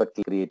is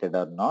perfectly created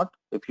or not.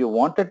 If you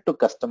wanted to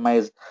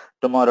customize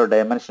tomorrow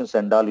dimensions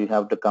and all, you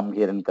have to come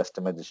here in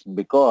customization,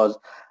 because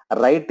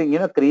writing,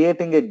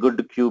 creating a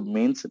good cube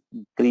means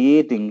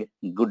creating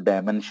good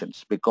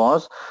dimensions,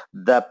 because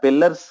the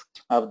pillars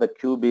of the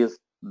cube is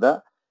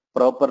the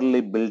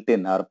properly built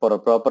in, or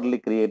properly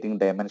creating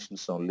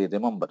dimensions only,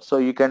 remember. So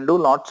you can do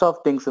lots of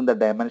things in the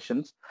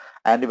dimensions,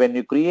 and when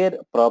you create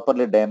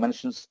properly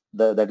dimensions,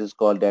 that is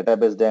called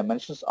database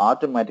dimensions,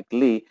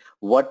 automatically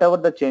whatever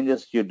the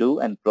changes you do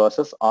and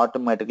process,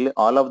 automatically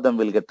all of them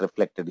will get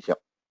reflected here.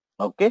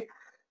 Okay.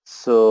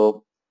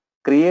 So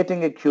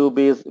creating a cube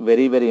is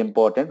very, very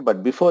important.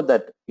 But before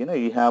that,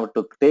 you have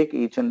to take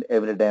each and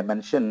every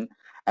dimension,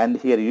 and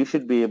here you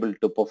should be able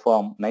to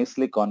perform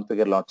nicely,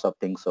 configure lots of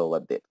things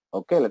over there.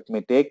 Okay. Let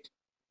me take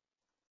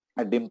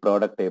a dim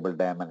product table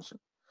dimension.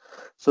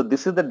 So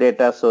this is the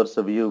data source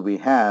view we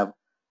have.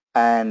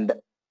 And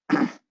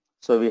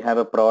so we have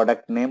a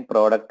product name,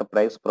 product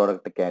price,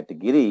 product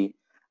category.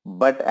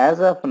 But as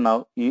of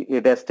now,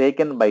 it has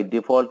taken by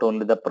default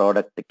only the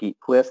product key.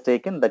 Who has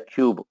taken? The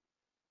cube.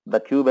 The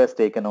cube has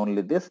taken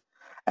only this.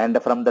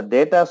 And from the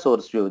data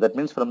source view, that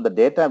means from the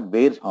data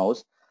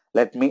warehouse,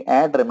 let me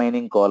add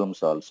remaining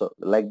columns also.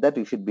 Like that,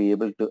 you should be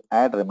able to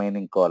add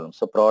remaining columns.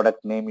 So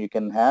product name you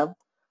can have,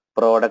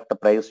 product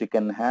price you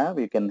can have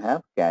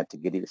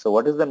category. So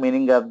what is the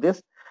meaning of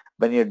this?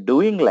 When you're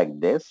doing like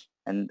this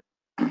and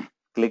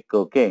click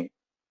OK,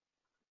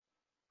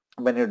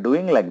 when you're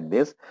doing like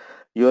this,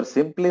 you're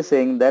simply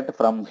saying that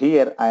from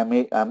here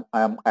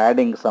I'm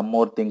adding some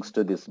more things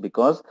to this,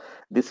 because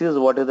this is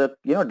what is the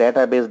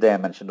database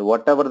dimension.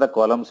 Whatever the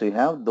columns we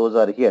have, those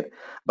are here.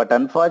 But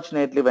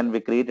unfortunately, when we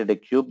created a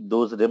cube,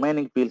 those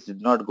remaining fields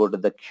did not go to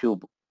the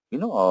cube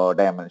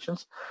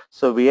dimensions.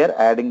 So we are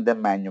adding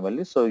them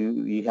manually. So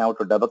you have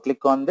to double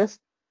click on this,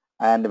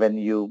 and when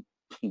you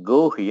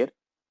go here,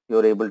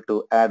 you're able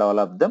to add all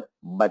of them.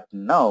 But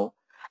now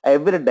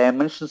every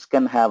dimensions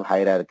can have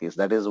hierarchies.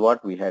 That is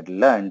what we had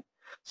learned.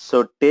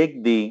 So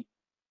take the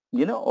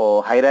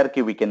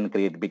hierarchy we can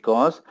create,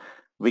 because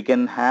we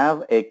can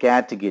have a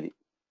category.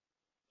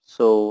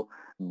 So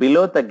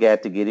below the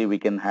category we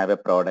can have a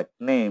product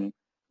name.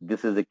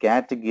 This is a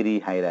category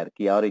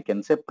hierarchy, or you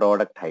can say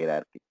product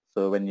hierarchy.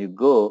 So when you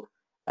go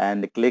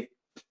and click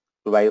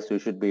twice, you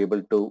should be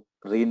able to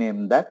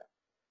rename that.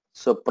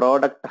 So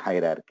product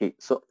hierarchy.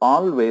 So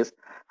always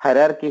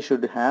hierarchy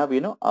should have,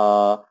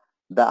 the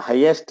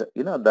highest,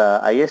 the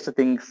highest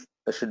things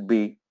should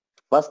be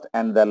first,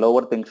 and the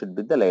lower thing should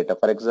be the later.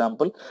 For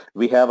example,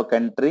 we have a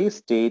country,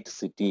 state,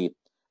 city.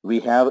 We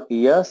have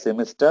year,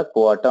 semester,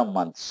 quarter,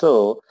 month.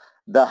 So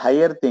the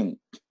higher thing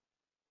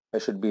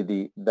should be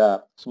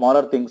the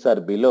smaller things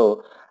are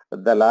below,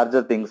 the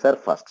larger things are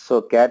first.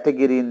 So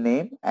category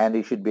name, and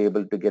you should be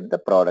able to get the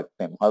product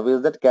name. How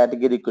is that?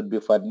 Category could be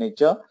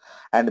furniture,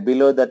 and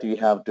below that you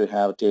have to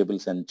have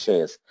tables and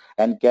chairs.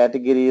 And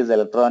category is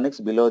electronics.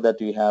 Below that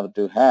you have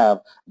to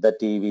have the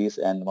TVs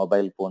and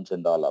mobile phones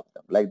and all of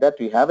them. Like that,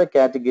 you have a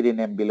category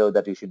name. Below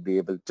that you should be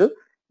able to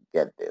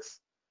get this.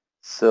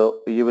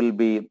 So you will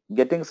be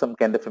getting some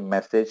kind of a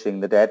message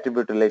saying that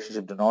attribute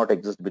relationship do not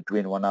exist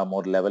between one or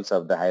more levels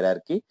of the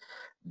hierarchy.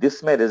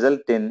 This may result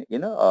in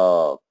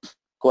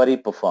query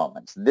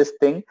performance. This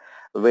thing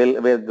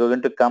we're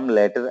going to come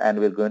later, and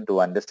we're going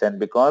to understand,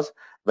 because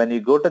when you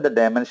go to the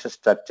dimension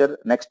structure,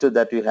 next to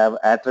that you have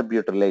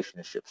attribute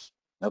relationships.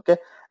 Okay,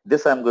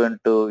 this I'm going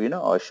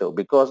to show,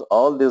 because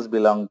all these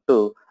belong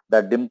to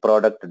the dim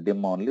product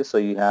dim only. So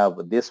you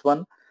have this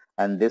one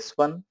and this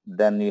one,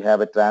 then you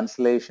have a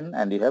translation,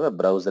 and you have a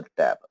browser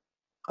tab.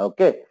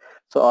 Okay,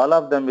 so all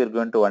of them we're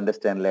going to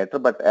understand later,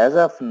 but as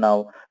of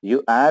now,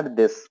 you add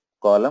this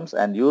columns,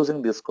 and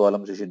using these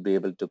columns you should be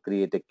able to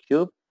create a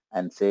cube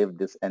and save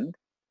this and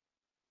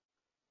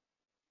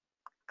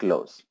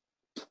close.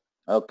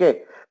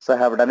 Okay, so I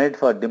have done it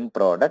for dim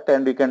product,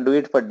 and you can do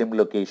it for dim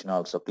location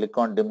also. Click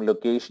on dim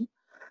location,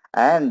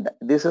 and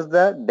this is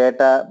the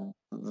data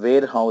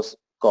warehouse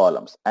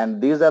columns,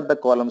 and these are the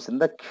columns in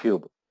the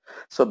cube.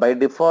 So by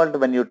default,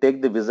 when you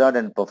take the wizard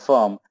and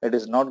perform, it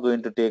is not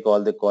going to take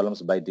all the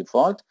columns by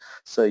default.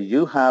 So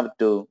you have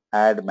to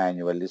add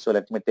manually. So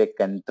let me take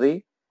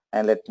country,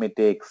 and let me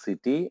take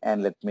city,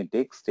 and let me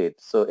take state.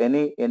 So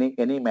any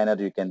manner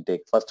you can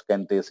take, first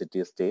country,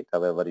 city, state,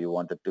 however you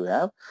wanted to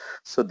have.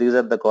 So these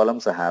are the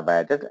columns I have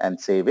added, and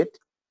save it.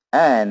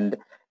 And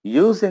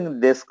Using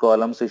this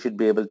columns, you should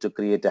be able to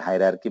create a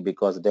hierarchy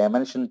because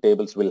dimension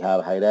tables will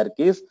have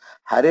hierarchies.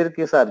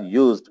 Hierarchies are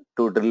used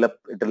to drill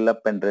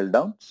up and drill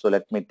down. So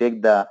let me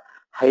take the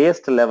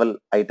highest level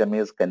item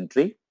is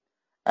country,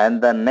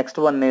 and the next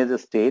one is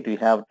state. You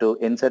have to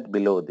insert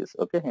below this,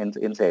 okay,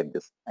 inside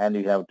this, and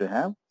you have to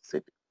have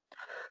city.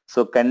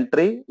 So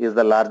country is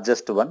the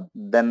largest one,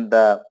 then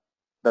the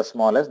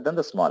smallest, then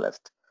the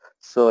smallest.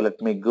 So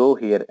let me go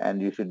here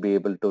and you should be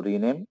able to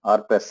rename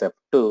or press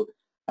F2,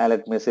 and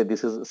let me say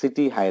this is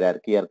city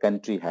hierarchy or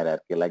country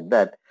hierarchy, like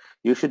that.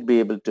 You should be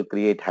able to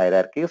create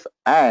hierarchies,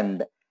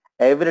 and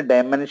every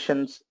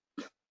dimensions,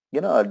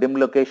 dim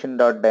location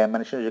dot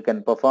dimensions, you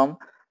can perform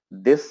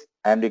this,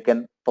 and you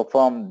can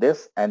perform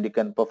this, and you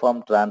can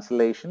perform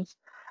translations,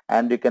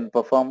 and you can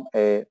perform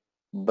a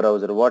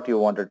browser what you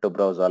wanted to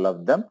browse all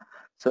of them.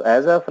 So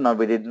as of now,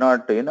 we did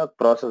not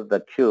process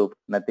the cube,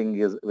 nothing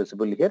is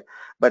visible here,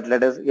 but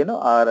let us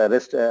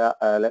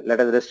let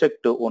us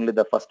restrict to only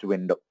the first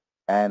window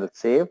and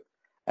save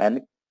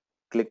and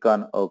click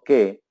on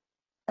OK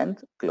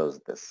and close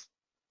this.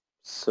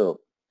 So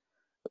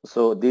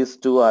these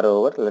two are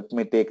over. Let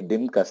me take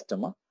dim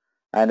customer.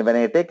 And when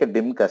I take a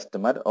dim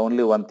customer,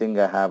 only one thing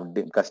I have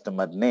dim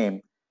customer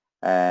name,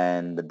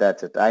 and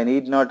that's it. I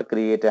need not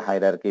create a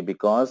hierarchy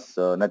because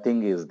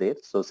nothing is there.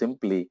 So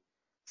simply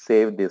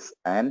save this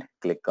and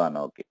click on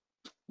OK.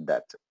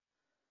 That's it.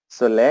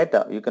 So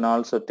later you can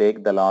also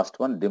take the last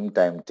one, dim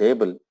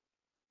timetable.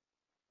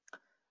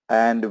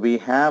 And we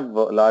have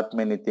a lot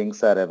many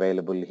things are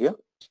available here.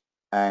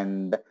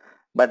 And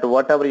but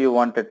whatever you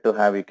wanted to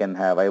have, you can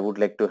have. I would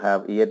like to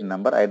have year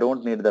number. I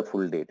don't need the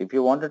full date. If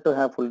you wanted to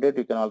have full date,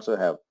 you can also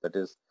have. That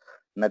is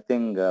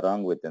nothing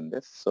wrong within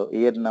this. So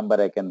year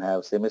number, I can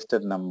have semester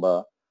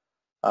number,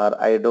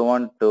 or I don't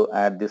want to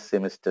add this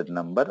semester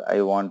number.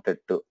 I wanted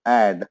to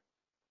add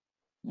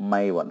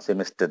my one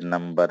semester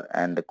number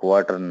and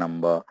quarter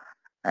number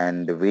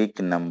and week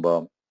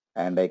number,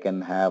 and I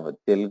can have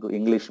Telugu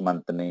English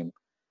month name.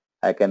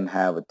 I can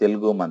have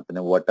Telugu month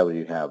name, whatever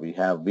you have. You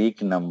have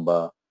week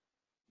number,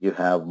 you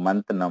have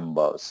month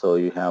number, so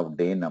you have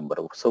day number.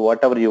 So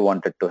whatever you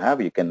wanted to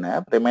have, you can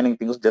have. Remaining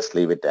things, just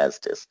leave it as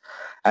it is.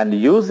 And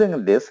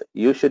using this,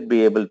 you should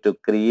be able to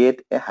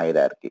create a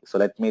hierarchy. So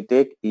let me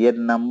take year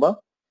number,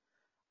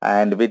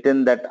 and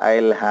within that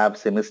I'll have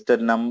semester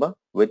number.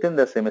 Within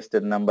the semester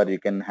number, you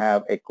can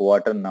have a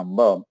quarter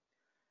number,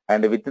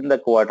 and within the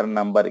quarter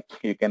number,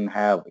 you can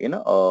have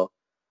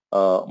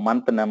a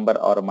month number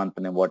or a month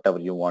name, whatever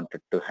you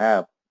wanted to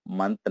have,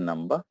 month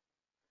number.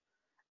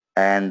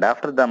 And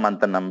after the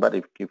month number,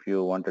 if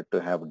you wanted to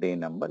have day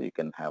number, you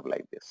can have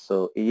like this.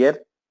 So year,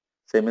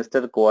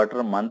 semester,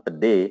 quarter, month,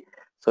 day.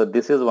 So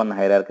this is one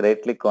hierarchy.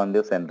 Right click on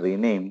this and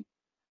rename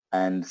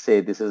and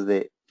say this is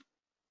the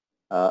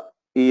uh,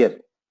 year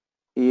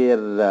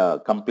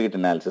complete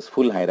analysis,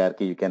 full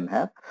hierarchy you can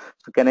have.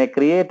 So can I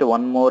create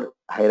one more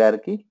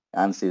hierarchy?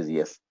 Answer is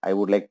yes. I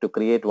would like to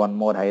create one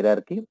more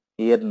hierarchy.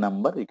 Year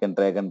number, you can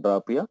drag and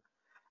drop here.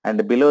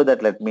 And below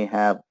that, let me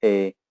have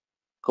a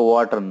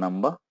quarter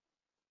number.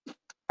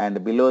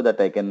 And below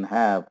that, I can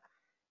have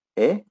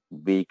a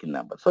week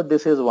number. So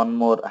this is one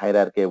more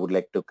hierarchy I would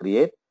like to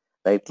create.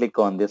 Right click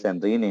on this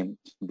and rename.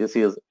 This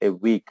is a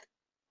week,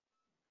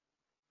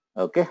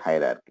 okay,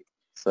 hierarchy.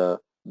 So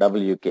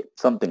WK,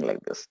 something like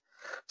this.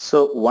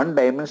 So one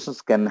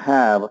dimensions can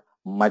have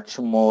much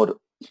more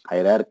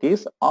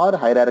hierarchies, or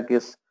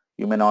hierarchies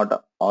you may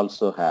not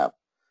also have.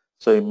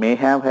 So you may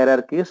have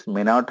hierarchies,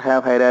 may not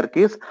have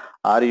hierarchies,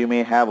 or you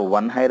may have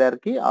one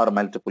hierarchy or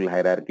multiple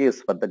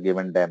hierarchies for the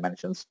given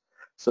dimensions.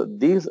 So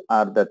these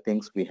are the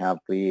things we have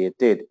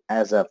created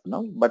as of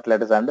now, but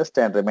let us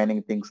understand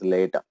remaining things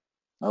later.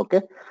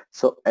 Okay,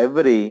 so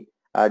every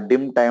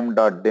dim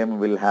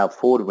will have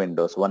four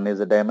windows. One is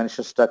a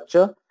dimension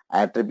structure,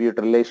 attribute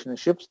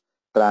relationships,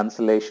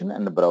 translation,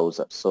 and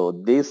browser. So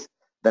these,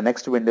 the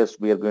next windows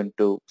we are going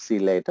to see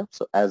later.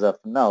 So as of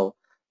now,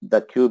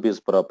 the cube is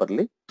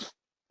properly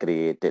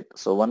created.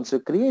 So once you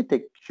create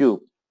a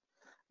cube,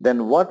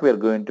 then what we are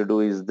going to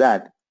do is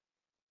that,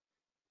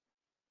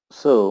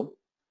 so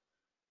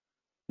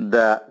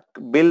the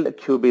build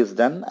cube is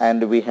done,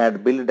 and we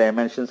had build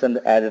dimensions and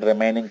added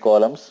remaining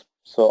columns.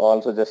 So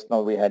also just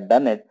now we had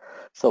done it.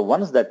 So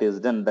once that is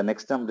done, the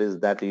next step is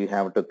that you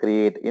have to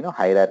create,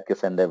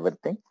 hierarchies and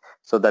everything.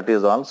 So that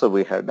is also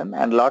we had done,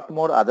 and lot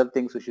more other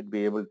things we should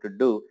be able to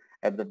do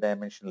at the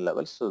dimension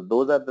level. So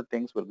those are the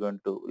things we're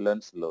going to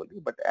learn slowly.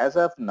 But as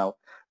of now,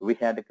 we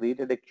had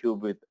created a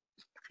cube with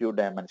few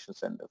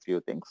dimensions and a few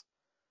things.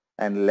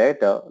 And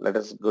later, let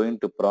us going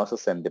to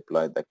process and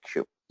deploy the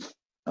cube.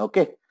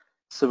 Okay.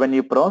 So when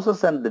you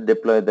process and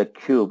deploy the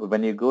cube,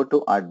 when you go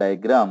to our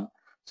diagram,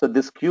 so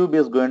this cube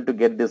is going to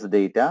get this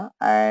data,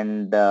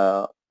 and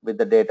with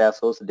the data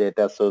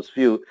source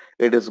view,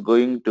 it is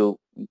going to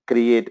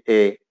create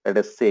a, let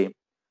us say,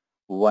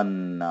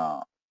 one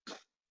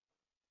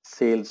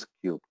sales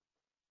cube.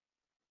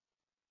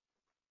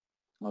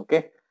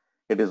 Okay.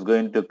 It is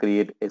going to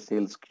create a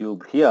sales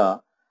cube here.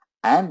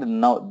 And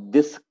now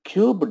this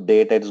cube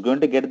data, it's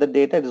going to get the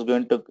data, it is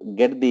going to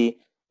get the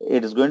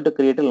it is going to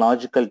create a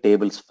logical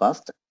tables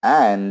first,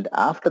 and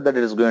after that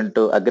it is going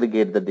to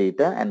aggregate the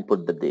data and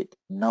put the data.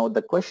 Now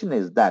the question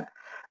is that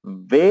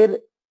where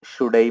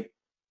should I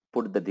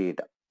put the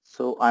data?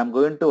 So I'm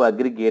going to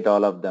aggregate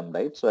all of them,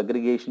 right? So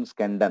aggregations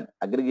can done.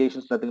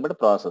 Aggregation is nothing but a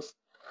process.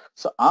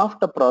 So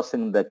after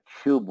processing the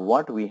cube,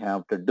 what we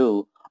have to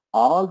do,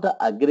 all the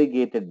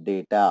aggregated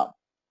data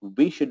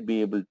we should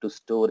be able to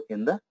store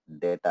in the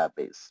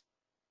database.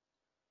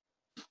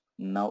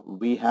 Now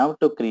we have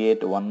to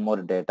create one more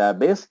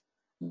database.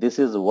 This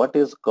is what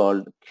is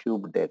called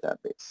cube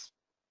database,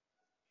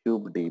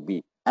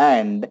 CubeDB,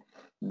 and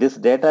this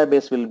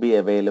database will be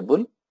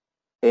available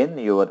in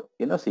your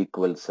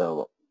SQL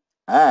Server.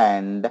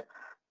 And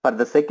for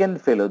the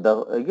second fellow,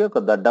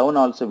 the down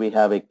also we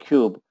have a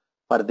cube.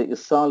 For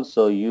this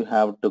also you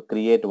have to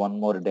create one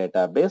more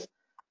database,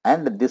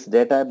 and this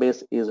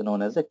database is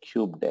known as a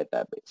cube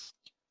database.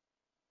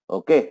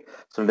 Okay,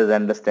 so let us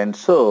understand.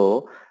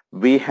 So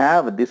we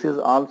have, this is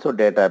also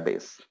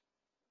database,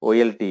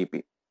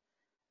 OLTP,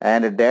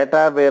 and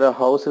data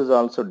warehouse is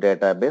also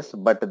database,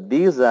 but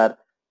these are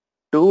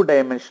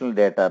two-dimensional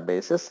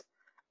databases,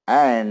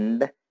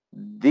 and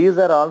these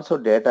are also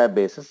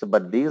databases,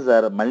 but these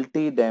are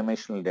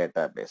multi-dimensional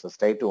databases.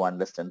 Try to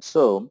understand.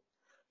 So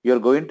you're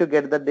going to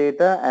get the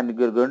data and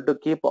you're going to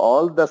keep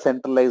all the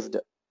centralized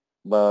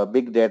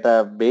big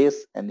database,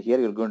 and here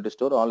you're going to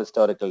store all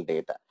historical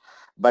data.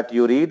 But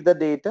you read the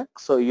data,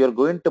 so you're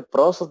going to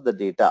process the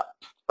data.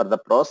 For the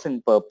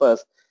processing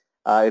purpose,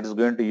 it is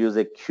going to use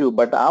a queue.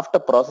 But after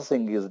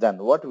processing is done,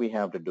 what we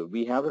have to do?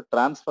 We have to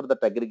transfer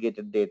that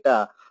aggregated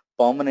data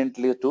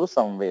permanently to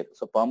somewhere.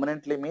 So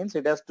permanently means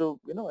it has to,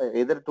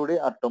 either today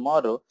or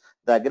tomorrow,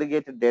 the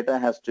aggregated data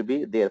has to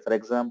be there. For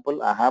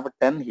example, I have a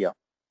 10 here,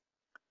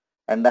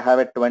 and I have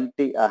a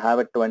 20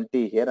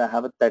 here, I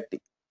have a 30.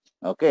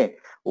 Okay,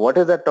 what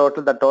is the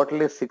total? The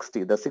total is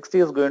 60. The 60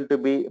 is going to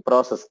be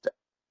processed,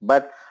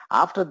 but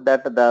after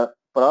that the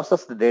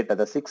processed data,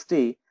 the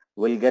 60,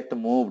 will get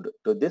moved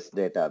to this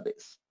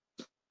database.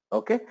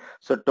 Okay,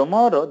 so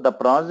tomorrow the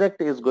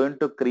project is going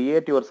to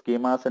create your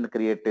schemas and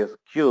create a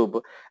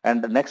cube,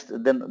 and next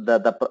then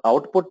the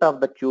output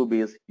of the cube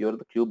is your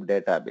cube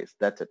database.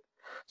 That's it.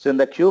 So in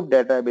the cube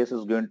database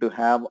is going to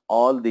have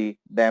all the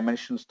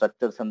dimension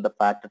structures and the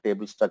fact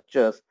table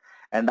structures,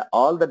 and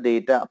all the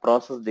data,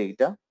 process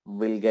data,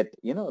 will get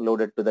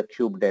loaded to the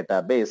cube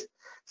database.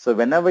 So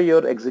whenever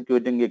you're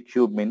executing a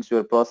cube, means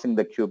you're processing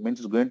the cube, means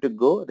it's going to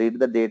go read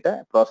the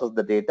data, process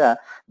the data.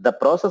 The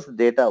processed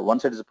data,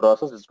 once it is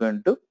processed, is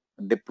going to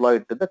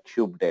deployed to the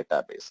cube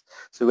database.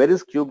 So where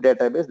is cube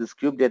database? This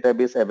cube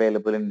database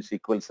available in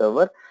SQL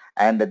Server,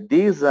 and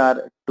these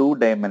are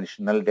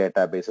two-dimensional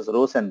databases,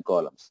 rows and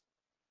columns.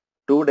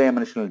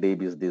 Two-dimensional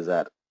DBs these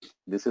are.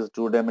 This is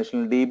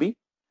two-dimensional DB,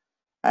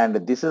 and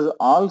this is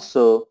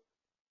also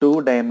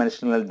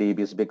two-dimensional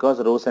DBs, because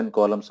rows and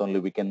columns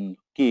only we can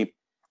keep,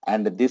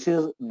 and this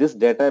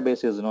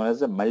database is known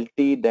as a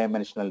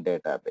multi-dimensional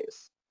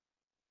database.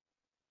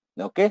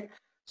 Okay,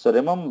 so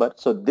remember,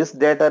 so this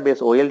database,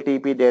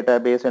 OLTP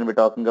database, and we're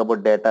talking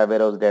about data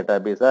warehouse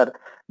database, are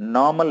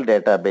normal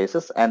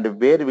databases, and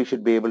where we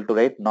should be able to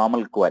write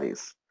normal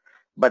queries.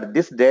 But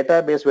this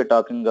database we're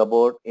talking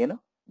about,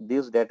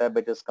 these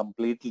databases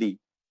completely,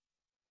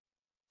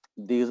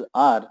 these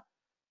are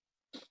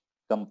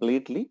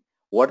completely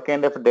what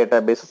kind of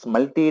databases?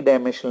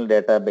 Multi-dimensional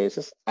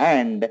databases,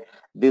 and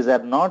these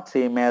are not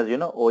same as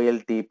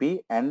OLTP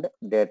and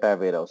data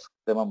warehouse.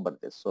 Remember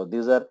this. So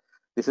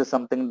this is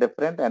something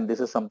different, and this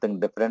is something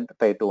different.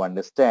 Try to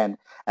understand.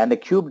 And the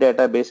cube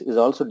database is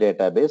also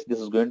database. This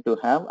is going to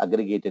have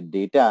aggregated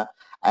data,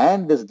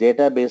 and this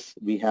database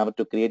we have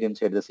to create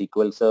inside the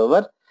SQL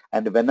Server,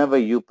 and whenever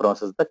you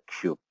process the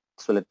cube.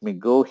 So let me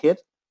go here,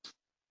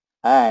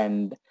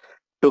 and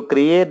to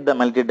create the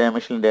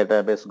multidimensional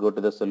database, go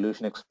to the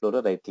Solution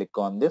Explorer, right click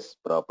on this,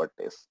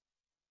 Properties.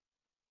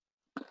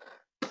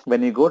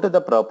 When you go to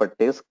the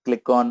Properties,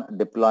 click on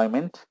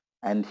Deployment,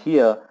 and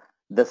here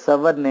the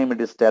server name,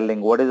 it is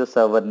telling what is the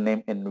server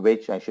name in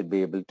which I should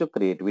be able to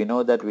create. We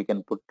know that we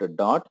can put a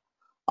dot,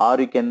 or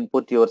you can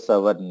put your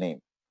server name.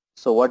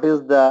 So what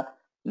is the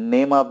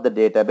name of the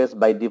database?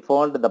 By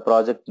default, the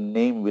project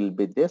name will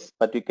be this,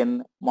 but you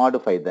can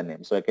modify the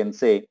name. So I can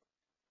say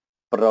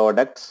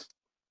products,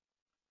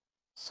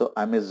 so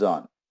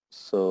Amazon.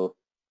 So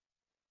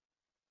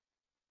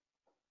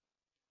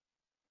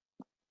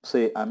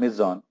say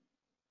Amazon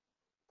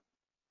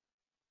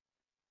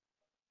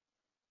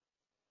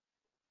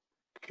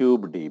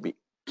CubeDB.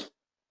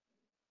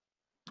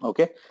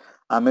 Okay,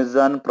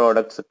 Amazon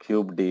products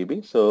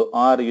CubeDB. So,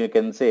 or you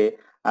can say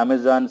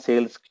Amazon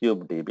sales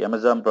CubeDB,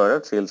 Amazon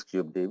product sales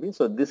CubeDB.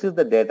 So this is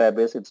the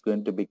database. It's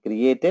going to be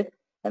created,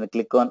 and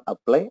click on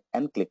apply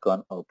and click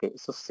on OK.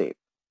 So save.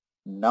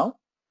 Now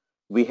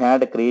we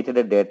had created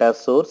a data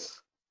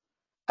source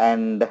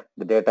and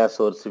the data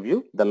source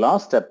view. The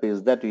last step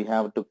is that we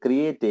have to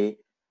create a,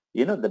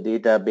 the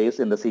database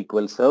in the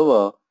SQL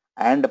Server,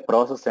 and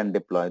process and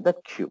deploy the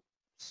cube.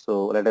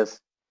 So let us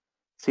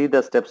see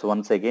the steps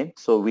once again.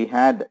 So we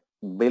had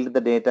built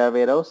the data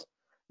warehouse.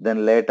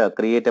 then later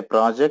create a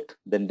project,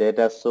 then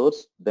data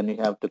source, then you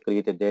have to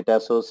create a data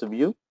source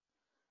view.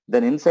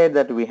 Then inside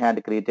that we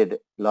had created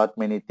lot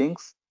many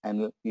things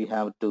and you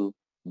have to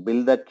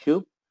build the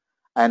cube.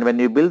 And when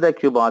you build the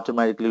cube,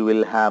 automatically you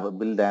will have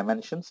build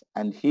dimensions.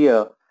 And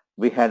here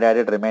we had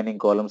added remaining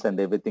columns and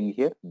everything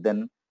here.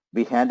 Then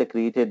we had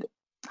created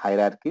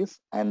hierarchies.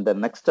 And the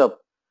next step,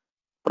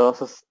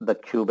 process the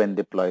cube and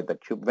deploy the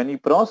cube. When you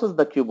process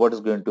the cube, what is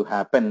going to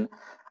happen?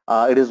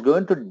 It is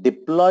going to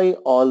deploy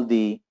all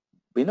the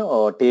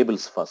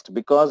tables first,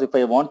 because if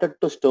I wanted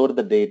to store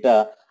the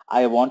data,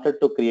 I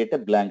wanted to create a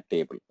blank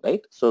table,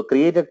 right? So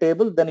create a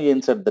table, then you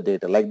insert the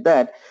data like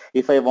that.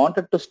 If I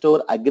wanted to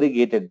store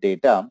aggregated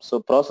data, so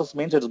process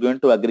means it's going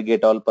to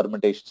aggregate all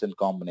permutations and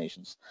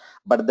combinations.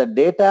 But the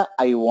data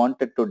I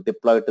wanted to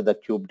deploy to the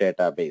cube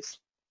database.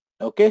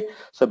 Okay,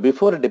 so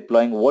before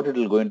deploying, what it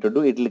will going to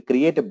do, it will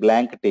create a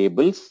blank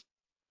tables.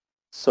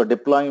 So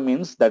deploying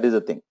means that is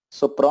the thing.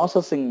 So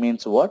processing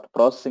means what?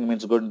 Processing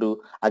means going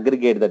to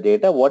aggregate the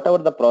data. Whatever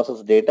the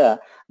process data,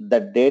 the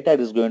data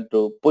is going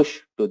to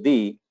push to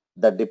the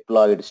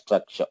deployed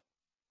structure.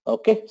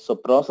 Okay, so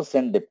process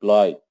and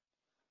deploy.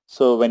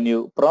 So when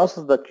you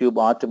process the cube,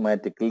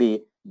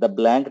 automatically the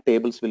blank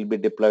tables will be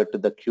deployed to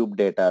the cube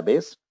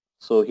database.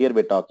 So here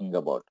we're talking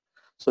about.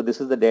 So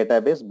this is the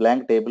database.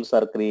 Blank tables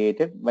are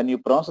created. When you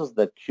process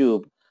the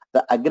cube,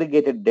 the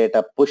aggregated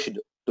data pushed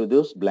to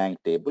those blank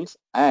tables,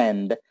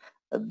 and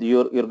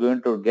you're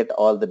going to get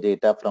all the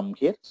data from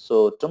here.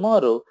 So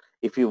tomorrow,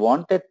 if you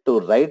wanted to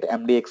write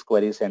MDX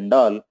queries and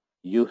all,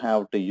 you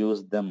have to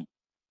use them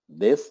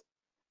this,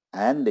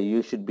 and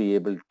you should be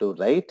able to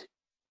write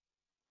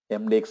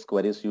MDX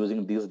queries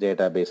using these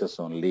databases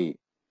only.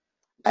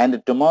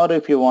 And tomorrow,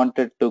 if you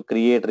wanted to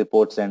create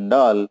reports and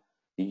all,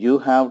 you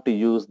have to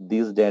use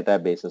these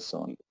databases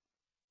only.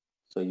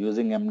 So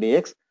using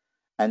MDX,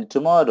 and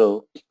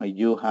tomorrow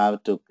you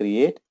have to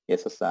create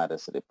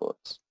SSRS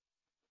reports.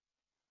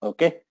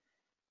 Okay.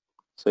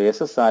 So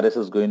SSRS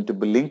is going to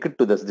be linked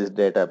to this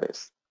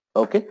database.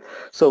 Okay.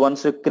 So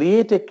once you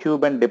create a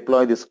cube and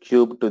deploy this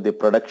cube to the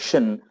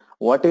production,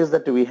 what is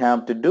that we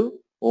have to do?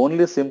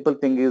 Only simple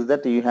thing is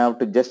that you have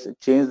to just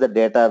change the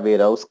data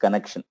warehouse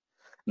connection.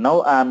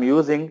 Now I'm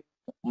using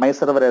my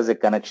server as a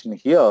connection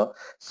here.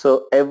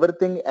 So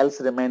everything else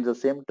remains the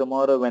same.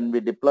 Tomorrow when we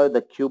deploy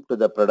the cube to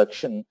the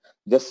production,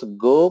 just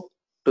go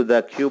to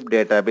the cube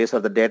database or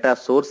the data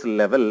source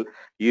level.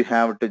 You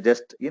have to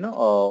just,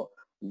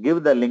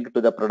 give the link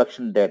to the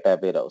production data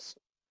warehouse.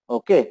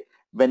 Okay.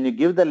 When you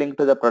give the link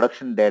to the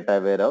production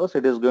data warehouse,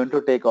 it is going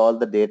to take all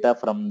the data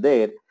from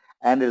there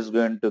and it is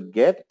going to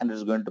get and it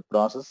is going to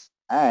process,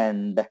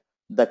 and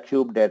the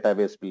cube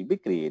database will be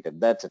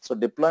created. That's it. So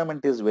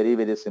deployment is very,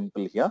 very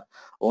simple here.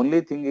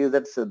 Only thing is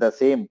that the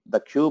same, the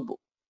cube,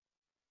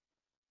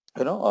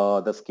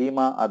 the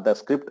schema or the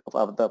script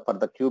of the for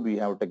the cube you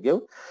have to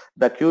give.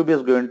 The cube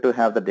is going to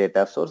have the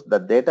data source. The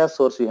data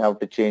source you have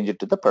to change it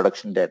to the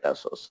production data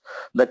source.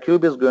 The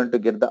cube is going to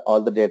get all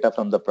the data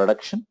from the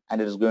production,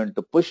 and it is going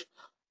to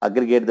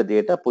aggregate the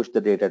data, push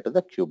the data to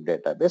the cube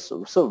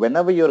database. So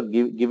whenever you're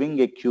giving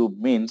a cube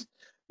means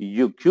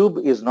cube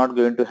is not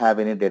going to have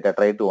any data.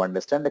 Try to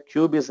understand, the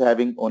cube is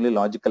having only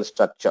logical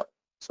structure.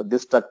 So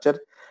this structure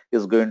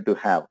is going to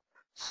have.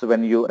 So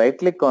when you right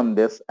click on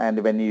this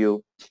and when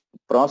you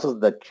process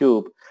the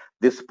cube,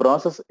 this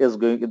process is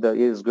going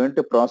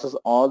to process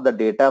all the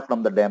data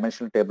from the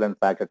dimensional table and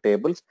factor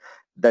tables.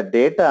 The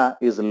data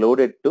is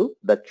loaded to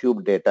the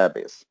cube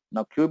database.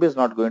 Now cube is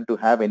not going to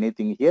have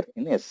anything here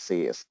in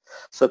SSAS.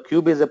 So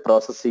cube is a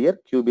process here,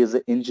 cube is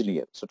an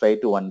engineer. So try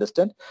to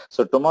understand.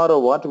 So tomorrow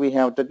what we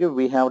have to give,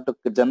 we have to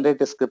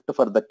generate a script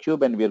for the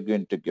cube and we are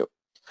going to give.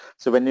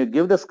 So when you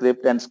give the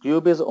script, and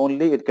cube is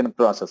only it can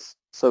process.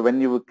 So when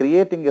you are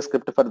creating a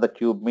script for the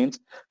cube means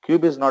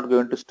cube is not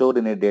going to store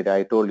any data.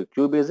 I told you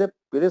cube is it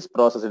is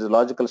process. It is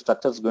logical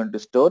structure is going to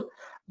store.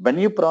 When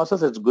you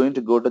process, it's going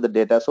to go to the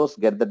data source,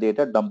 get the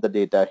data, dump the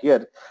data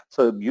here.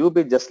 So cube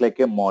is just like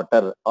a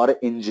motor or an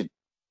engine.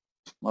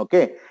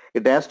 Okay,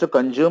 it has to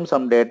consume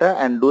some data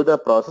and do the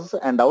process,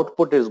 and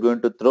output is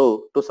going to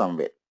throw to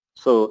somewhere.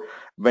 So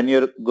when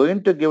you're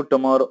going to give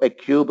tomorrow a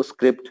cube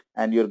script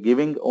and you're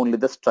giving only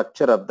the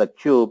structure of the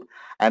cube,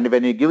 and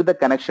when you give the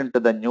connection to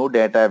the new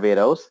data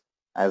warehouse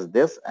as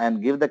this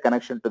and give the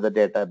connection to the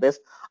database,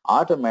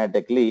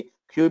 automatically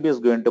cube is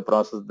going to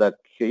process the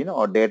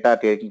or data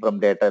taken from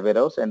data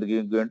warehouse and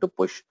you're going to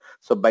push.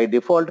 So by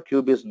default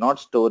cube is not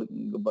storing,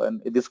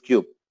 this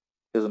cube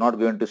is not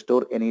going to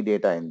store any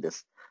data in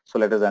this. So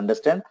let us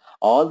understand,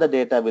 all the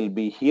data will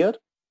be here,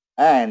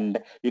 and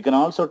you can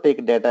also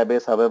take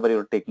database, however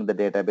you're taking the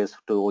database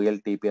to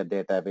OLTP or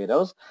data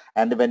warehouse.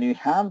 And when you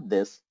have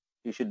this,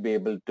 you should be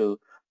able to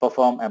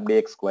perform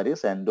MDX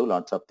queries and do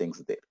lots of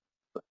things there.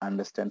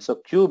 Understand? So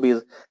cube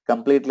is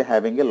completely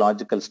having a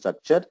logical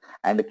structure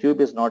and the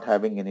cube is not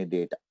having any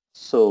data.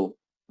 So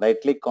right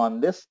click on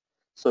this.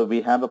 So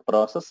we have a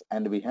process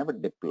and we have a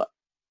deploy.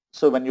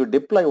 So when you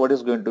deploy, what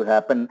is going to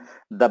happen?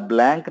 The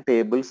blank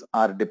tables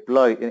are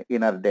deployed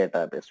in our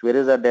database. Where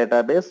is our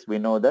database? We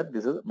know that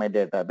this is my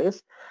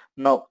database.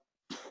 Now,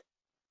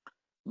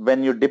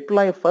 when you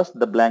deploy first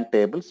the blank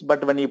tables,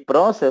 but when you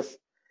process,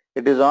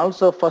 it is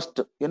also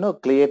first,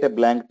 create a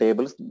blank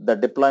tables. The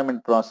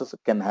deployment process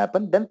can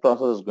happen, then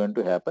process is going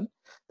to happen.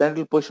 Then it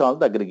will push all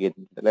the aggregate.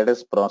 Let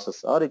us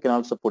process, or you can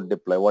also put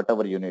deploy,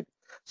 whatever you need.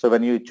 So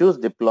when you choose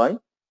deploy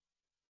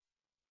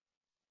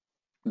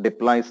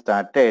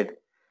started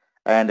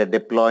and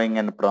deploying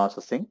and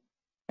processing,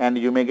 and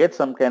you may get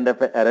some kind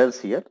of errors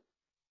here.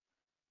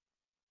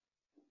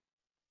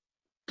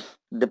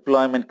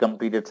 Deployment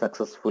completed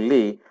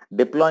successfully.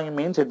 Deploying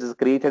means it is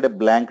created a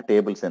blank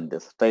tables in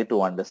this. Try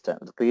to understand.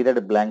 It's created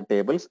a blank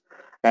tables,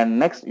 and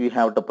next you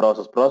have to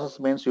process. Process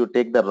means you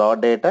take the raw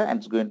data and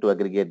it's going to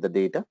aggregate the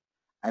data,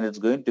 and it's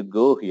going to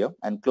go here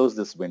and close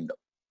this window.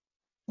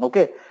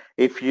 Okay,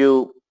 if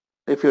you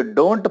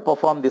don't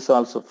perform this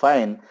also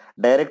fine,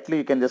 directly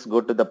you can just go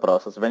to the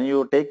process. When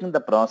you taking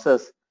the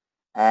process,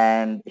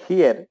 and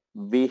here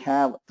we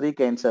have three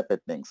kinds of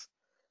things.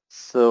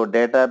 So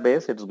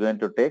database, it's going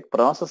to take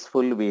process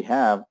full we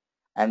have,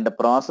 and the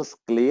process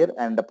clear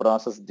and the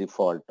process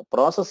default.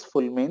 Process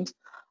full means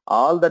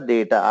all the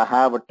data I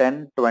have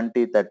 10,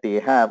 20, 30,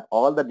 I have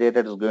all the data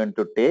it is going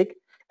to take,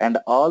 and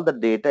all the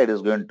data it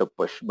is going to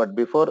push. But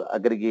before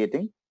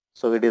aggregating,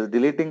 so it is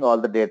deleting all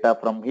the data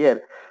from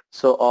here.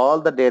 So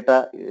all the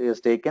data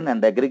is taken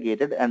and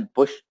aggregated and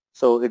pushed.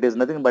 So it is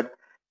nothing but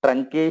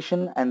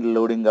truncation and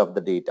loading of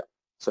the data.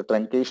 So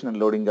truncation and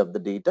loading of the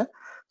data.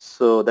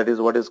 So that is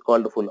what is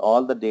called full.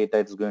 All the data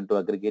it's going to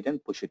aggregate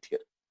and push it here.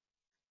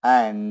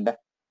 And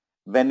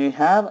when you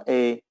have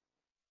a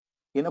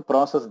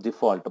process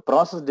default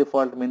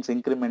means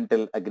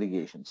incremental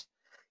aggregations.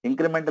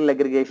 Incremental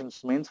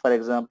aggregations means, for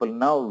example,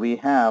 now we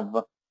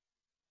have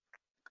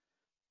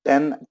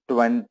 10,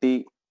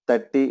 20,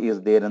 30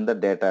 is there in the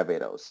data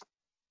warehouse.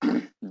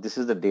 This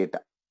is the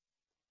data.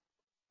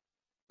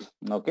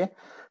 Okay.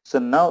 So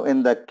now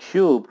in the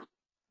cube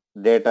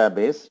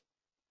database,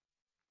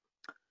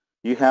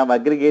 you have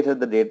aggregated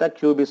the data.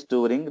 Cube is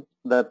storing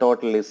the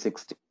total is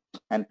 60.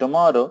 And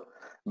tomorrow,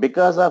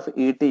 because of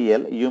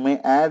ETL, you may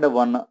add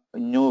one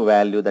new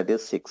value, that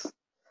is 6.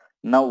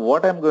 Now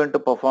what I'm going to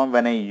perform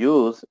when I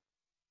use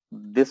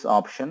this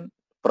option,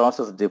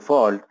 process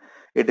default,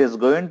 it is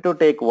going to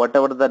take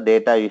whatever the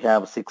data you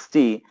have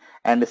 60,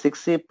 and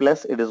 60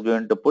 plus it is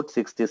going to put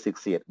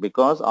 66 here,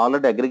 because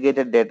already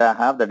aggregated data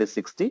I have, that is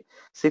 60.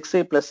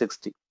 60 plus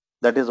 60,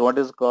 that is what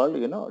is called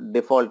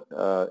default,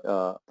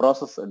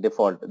 process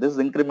default. This is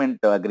increment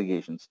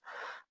aggregations.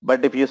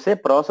 But if you say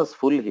process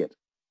full here,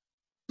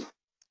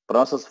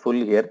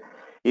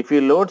 if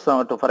you load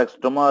some, for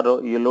example,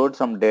 tomorrow you load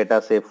some data,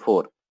 say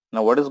 4.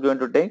 Now what is going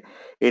to take?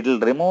 It will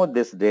remove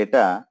this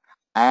data,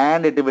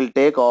 and it will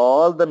take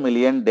all the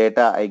million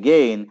data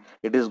again.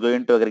 It is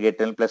going to aggregate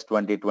 10 plus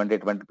 20, 20,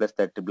 20 plus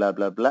 30, blah,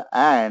 blah, blah.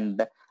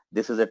 And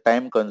this is a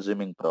time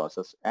consuming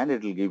process, and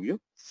it will give you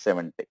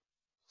 70.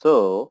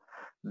 So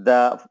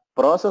the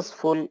process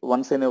full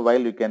once in a while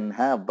you can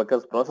have,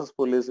 because process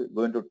full is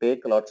going to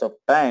take lots of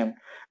time,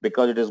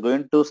 because it is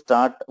going to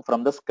start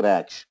from the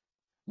scratch.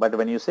 But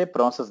when you say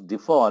process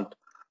default,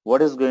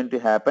 what is going to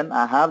happen?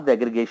 I have the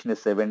aggregation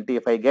is 70.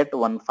 If I get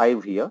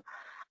 5 here,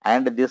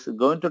 and this is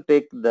going to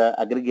take the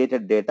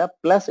aggregated data,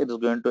 plus it is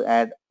going to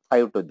add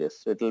 5 to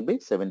this. So it will be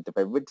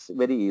 75, which is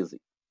very easy.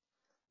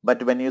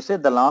 But when you say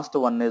the last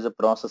one is a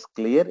process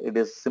clear, it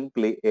is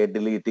simply a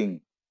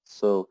deleting.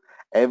 So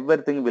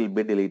everything will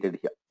be deleted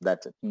here.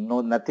 That's it.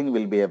 No, nothing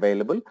will be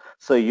available.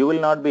 So you will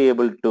not be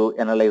able to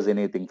analyze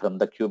anything from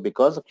the cube,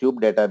 because the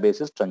cube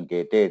database is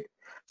truncated.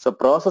 So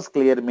process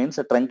clear means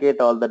truncate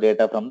all the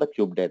data from the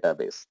cube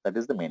database. That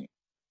is the meaning.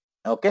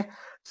 Okay.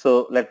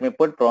 So let me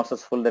put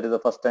process full. That is the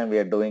first time we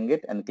are doing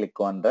it, and click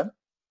on run.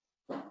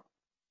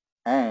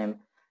 And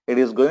it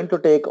is going to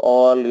take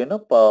all,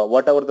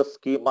 whatever the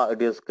schema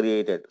it is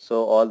created.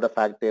 So all the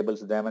fact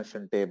tables,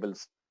 dimension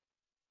tables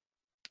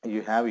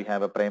you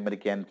have a primary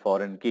key and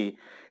foreign key.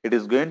 It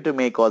is going to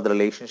make all the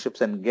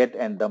relationships and get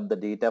and dump the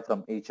data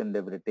from each and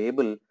every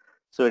table.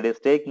 So it is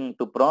taking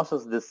to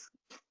process this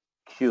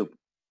cube.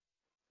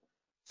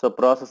 So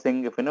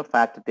processing, if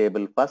fact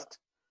table first,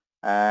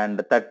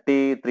 and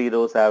 33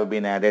 rows have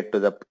been added to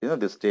the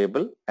this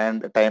table,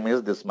 and time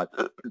is this much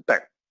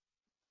time.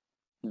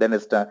 Then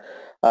it's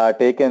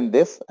taken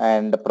this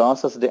and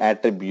processed the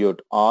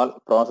attribute, all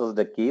process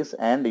the keys,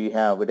 and you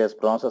have it has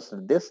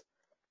processed this,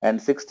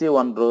 and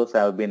 61 rows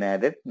have been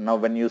added. Now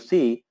when you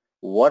see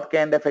what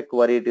kind of a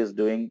query it is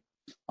doing,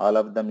 all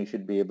of them you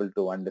should be able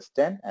to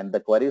understand, and the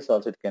queries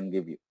also it can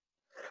give you.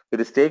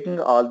 It is taking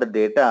all the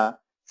data,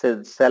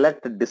 so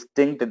select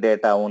distinct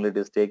data only, it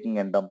is taking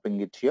and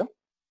dumping it here.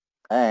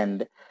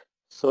 And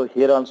so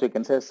here also you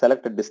can say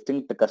select a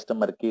distinct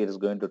customer key, it is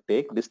going to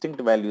take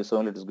distinct values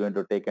only, it is going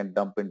to take and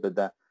dump into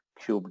the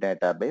cube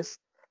database.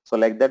 So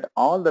like that,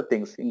 all the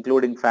things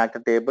including fact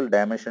table,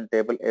 dimension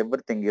table,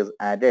 everything is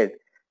added.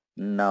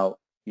 Now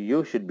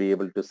you should be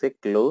able to say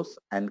close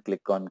and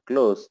click on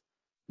close.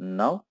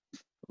 Now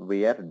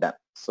we are done.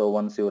 So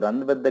once you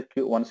run with the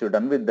cube, once you're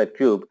done with the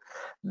cube,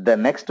 the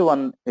next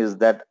one is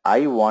that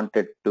I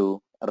wanted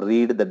to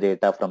read the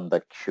data from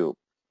the cube.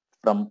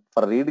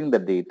 For reading the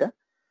data,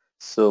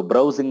 So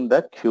browsing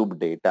the cube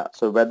data.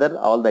 So whether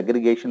all the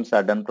aggregations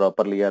are done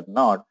properly or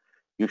not,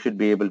 you should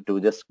be able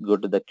to just go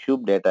to the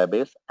cube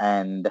database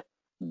and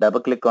double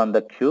click on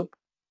the cube.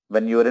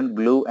 When you're in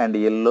blue and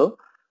yellow,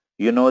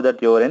 you know that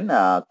you're in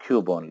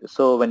cube only.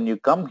 So when you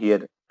come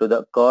here to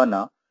the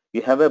corner,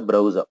 you have a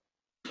browser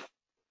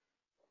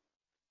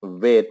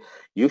where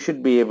you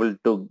should be able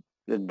to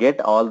get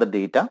all the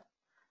data,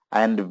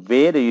 and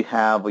where you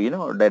have,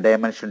 the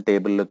dimension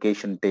table,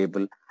 location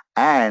table,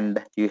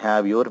 and you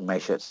have your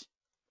measures.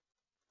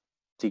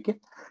 Okay.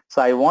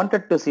 So I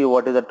wanted to see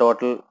what is the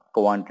total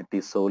quantity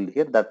sold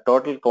here. The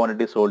total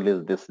quantity sold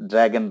is this.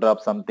 Drag and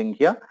drop something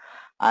here.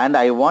 And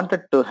I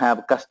wanted to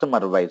have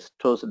customer wise.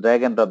 So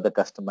drag and drop the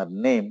customer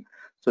name.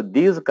 So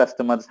these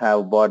customers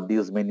have bought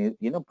these many,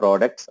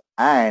 products.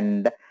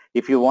 And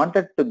if you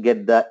wanted to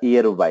get the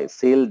year wise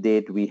sale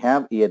date, we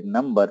have year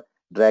number,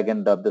 drag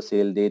and drop the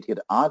sale date here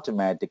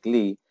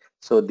automatically.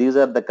 So these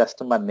are the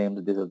customer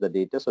names. This is the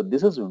data. So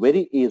this is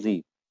very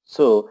easy.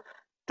 So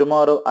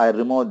tomorrow I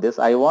remove this.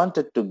 I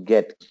wanted to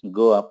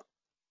go up,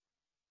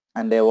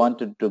 and I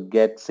wanted to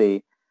get,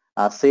 say,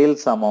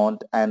 sales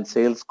amount and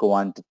sales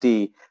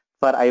quantity.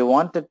 For I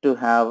wanted to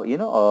have,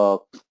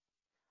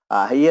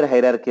 here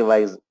hierarchy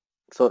wise.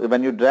 So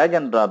when you drag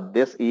and drop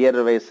this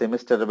year wise,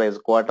 semester wise,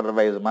 quarter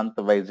wise, month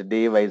wise,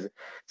 day wise,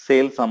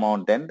 sales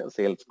amount and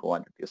sales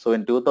quantity. So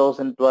in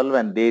 2012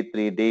 and day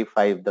 3, day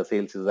 5, the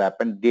sales is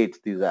happened, dates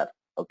these are.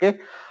 Okay.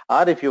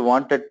 Or if you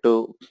wanted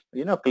to,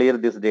 clear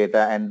this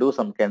data and do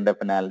some kind of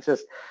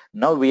analysis,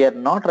 now we are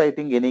not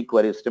writing any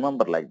queries,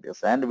 remember, like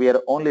this, and we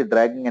are only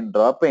dragging and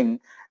dropping.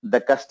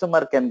 The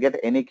customer can get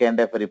any kind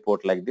of a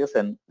report like this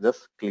and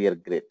just clear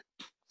grid.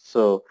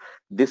 So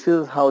this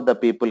is how the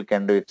people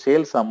can do it.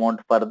 Sales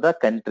amount for the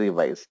country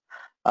wise.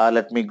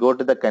 Let me go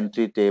to the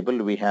country table.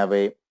 We have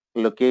a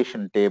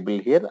location table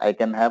here. I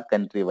can have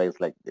country wise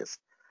like this.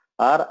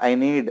 Or I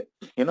need,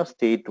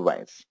 state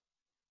wise.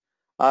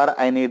 Or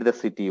I need the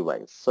city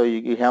wise. So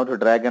you have to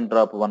drag and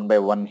drop one by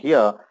one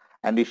here,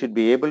 and you should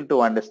be able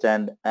to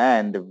understand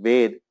and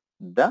where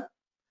the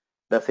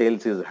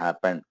sales is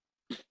happened.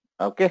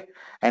 Okay.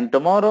 And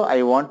tomorrow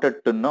I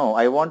wanted to know,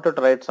 I wanted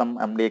to write some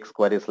MDX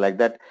queries like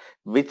that,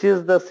 which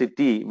is the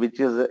city which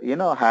is,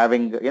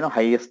 having,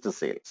 highest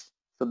sales.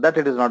 So that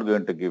it is not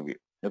going to give you.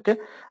 Okay.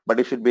 But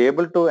you should be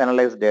able to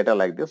analyze data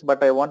like this.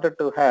 But I wanted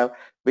to have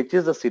which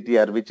is the city,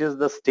 or which is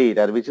the state,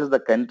 or which is the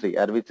country,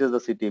 or which is the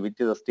city, which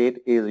is the state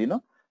is,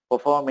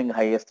 performing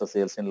highest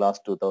sales in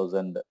last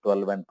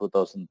 2012 and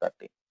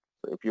 2013.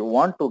 So if you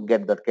want to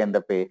get that kind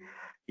of a,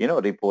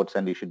 reports,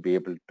 and you should be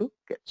able to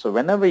get. So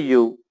whenever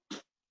you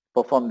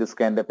perform this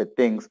kind of a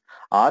things,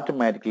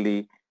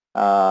 automatically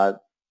the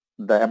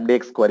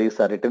MDX queries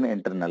are written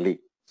internally.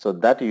 So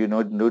that you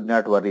need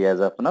not worry as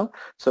of now.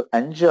 So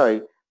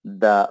enjoy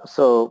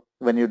so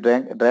when you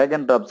drag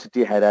and drop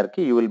city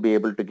hierarchy, you will be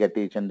able to get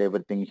each and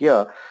everything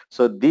here.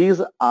 So these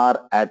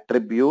are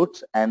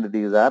attributes and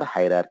these are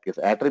hierarchies.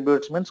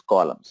 Attributes means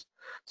columns.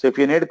 So if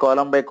you need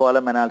column by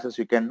column analysis,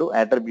 you can do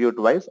attribute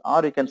wise,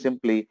 or you can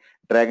simply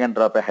drag and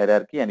drop a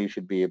hierarchy and you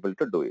should be able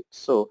to do it.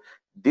 So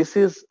this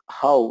is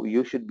how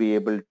you should be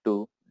able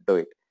to do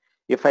it.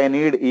 If I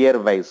need year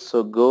wise,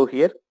 so go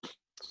here,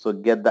 so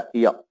get the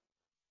year,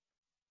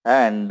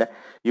 and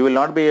you will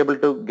not be able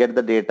to get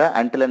the data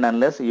until and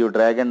unless you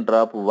drag and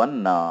drop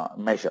one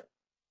measure.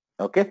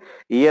 Okay,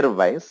 year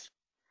wise,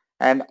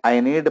 and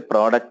I need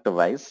product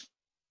wise.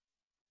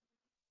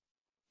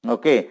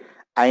 Okay,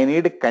 I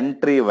need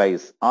country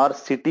wise or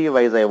city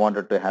wise. I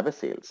wanted to have a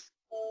sales.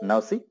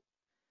 Now see.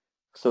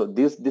 So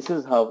this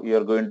is how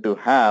you're going to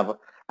have.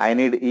 I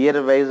need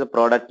year wise,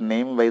 product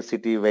name wise,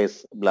 city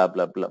wise, blah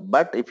blah blah.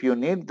 But if you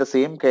need the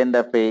same kind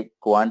of a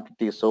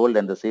quantity sold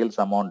and the sales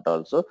amount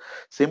also,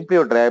 simply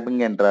you're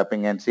dragging and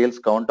dropping, and sales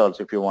count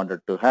also if you wanted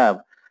to have.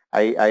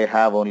 I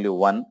have only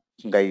one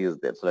guy is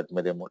there, so let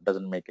me remove.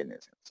 Doesn't make any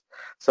sense.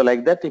 So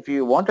like that, if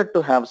you wanted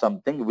to have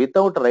something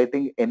without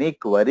writing any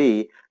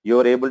query,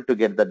 you're able to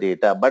get the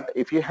data. But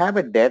if you have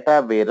a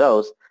data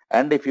warehouse,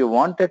 and if you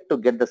wanted to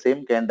get the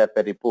same kind of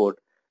a report,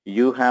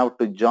 you have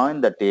to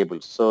join the table.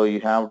 So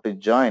you have to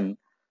join.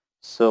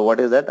 So what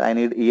is that? I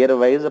need year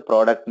wise,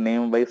 product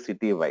name wise,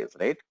 city wise,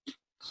 right?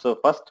 So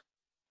first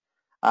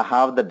I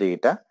have the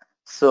data.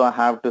 So I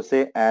have to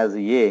say as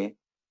a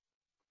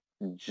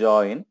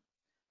join.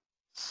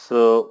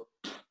 So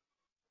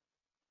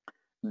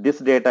this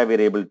data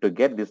we're able to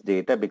get this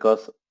data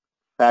because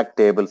fact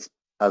tables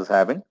as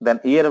having.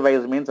 Then year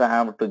wise means I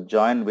have to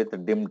join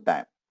with dim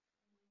time.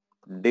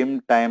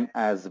 Dim time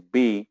as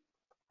B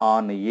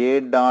on A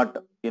dot,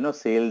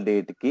 sale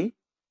date key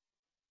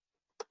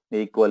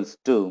equals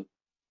to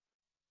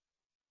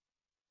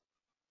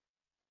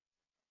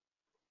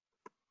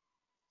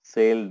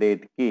sale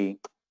date key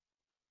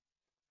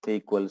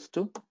equals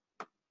to,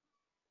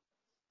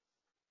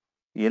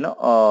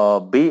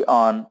 be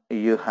on,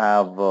 you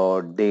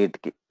have date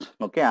key.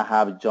 Okay, I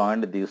have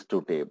joined these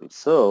two tables,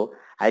 so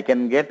I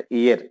can get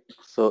year.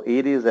 So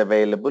year is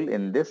available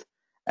in this,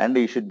 and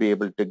you should be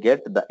able to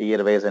get the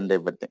year wise and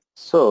everything.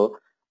 So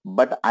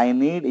but I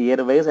need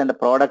year wise and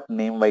product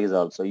name wise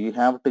also. You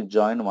have to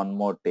join one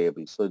more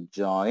table. So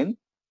join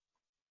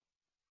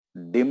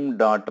dim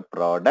dot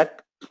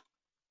product.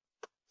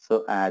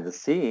 So as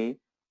C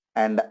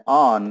and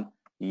on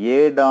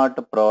A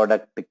dot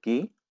product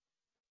key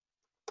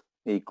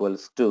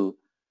equals to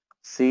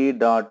C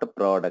dot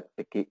product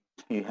key.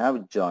 You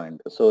have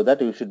joined so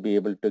that you should be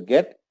able to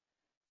get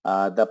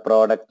the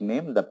product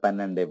name, the pen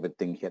and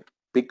everything here.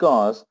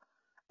 Because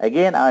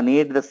again, I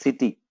need the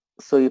city.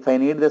 So if I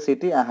need the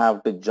city, I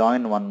have to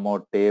join one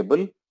more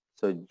table.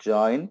 So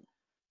join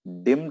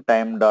dim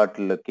time dot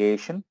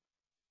location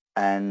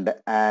and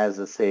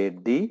as say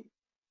D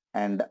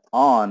and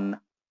on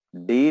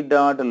D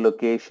dot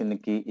location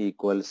key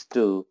equals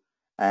to,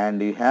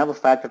 and you have a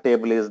fact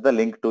table is the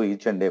link to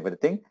each and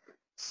everything.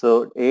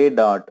 So A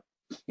dot,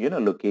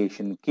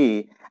 location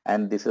key,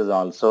 and this is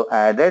also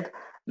added.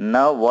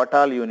 Now what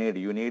all you need?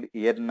 You need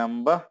year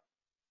number.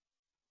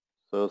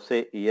 So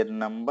say year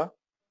number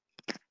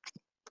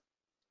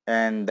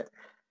and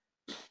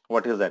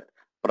what is that?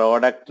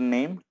 Product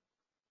name.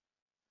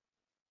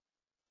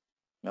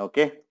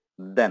 Okay.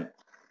 Then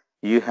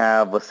you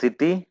have a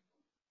city.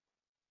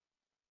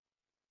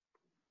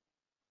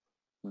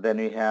 Then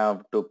you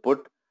have to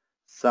put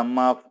sum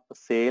of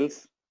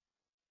sales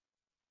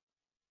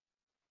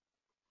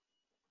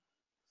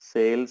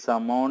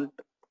amount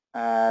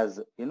as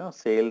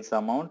sales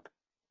amount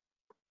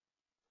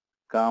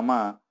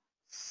comma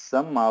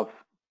sum of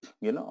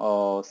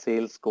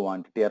sales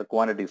quantity or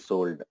quantity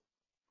sold.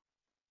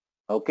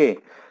 Okay,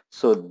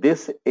 so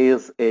this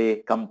is a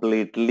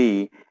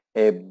completely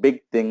a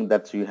big thing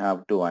that you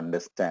have to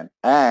understand,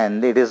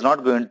 and it is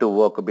not going to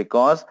work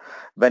because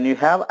when you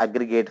have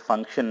aggregate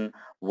function,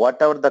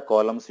 whatever the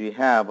columns we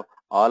have,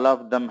 all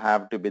of them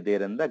have to be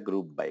there in the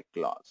group by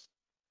clause.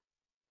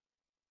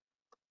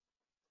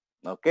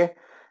 Okay,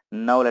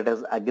 now let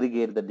us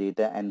aggregate the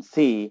data and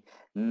see.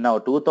 Now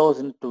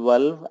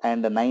 2012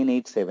 and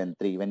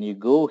 9873, when you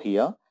go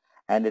here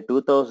and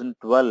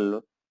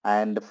 2012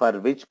 and for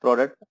which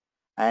product,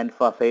 and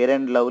for Fair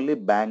and Lovely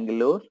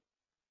Bangalore,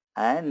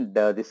 and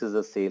this is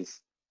the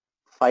sales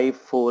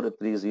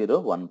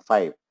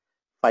 543015.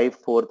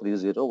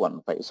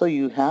 543015. So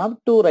you have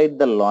to write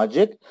the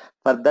logic.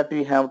 For that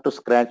you have to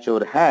scratch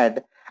your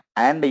head,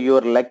 and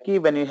you're lucky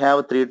when you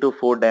have 3 to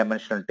 4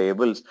 dimensional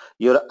tables.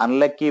 You're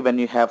unlucky when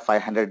you have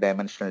 500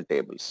 dimensional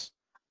tables.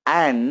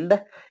 And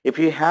if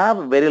you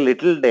have very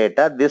little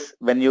data, this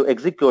when you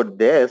execute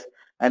this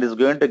and is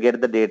going to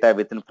get the data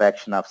within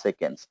fraction of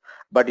seconds.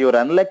 But you're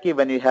unlucky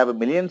when you have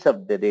millions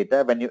of the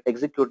data. When you're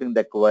executing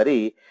the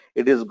query,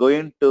 it is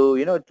going to,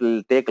 it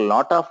will take a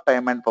lot of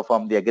time and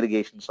perform the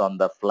aggregations on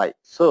the fly.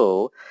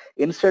 So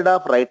instead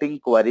of writing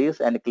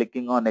queries and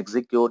clicking on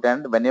execute,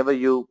 and whenever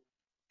you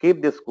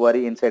keep this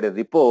query inside a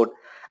report,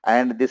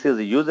 and this is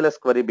a useless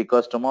query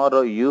because tomorrow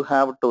you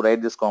have to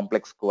write these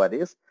complex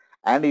queries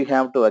and you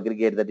have to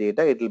aggregate the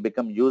data, it will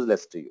become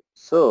useless to you.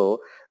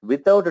 So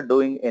without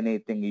doing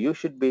anything, you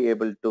should be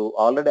able to,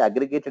 already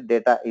aggregated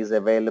data is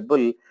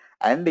available,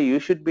 and you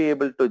should be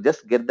able to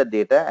just get the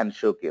data and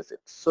showcase it.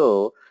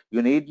 So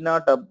you need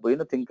not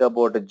think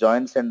about the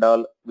joins and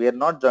all. We are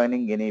not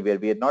joining anywhere.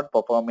 We are not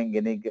performing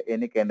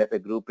any kind of a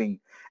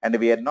grouping, and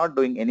we are not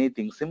doing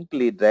anything,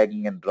 simply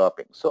dragging and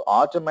dropping. So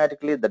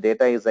automatically the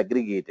data is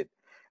aggregated.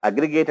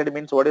 Aggregated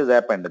means what has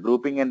happened? The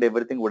grouping and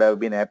everything would have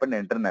been happened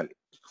internally.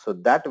 So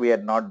that we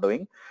are not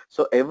doing.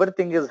 So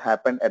everything is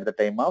happened at the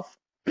time of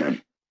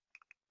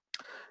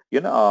you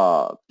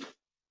know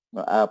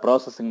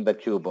processing the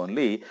cube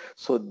only.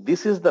 So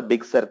this is the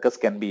big circus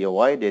can be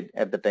avoided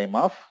at the time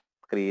of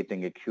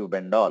creating a cube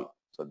and all.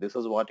 So this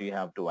is what you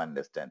have to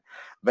understand.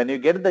 When you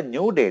get the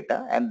new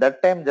data, and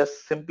that time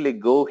just simply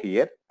go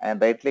here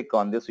and right click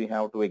on this, you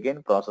have to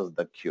again process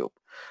the cube.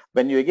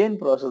 When you again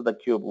process the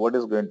cube, what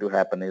is going to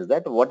happen is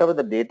that whatever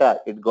the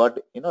data it got,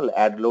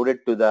 add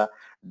loaded to the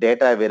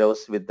data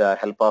warehouse with the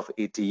help of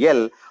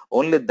ETL,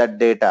 only that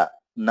data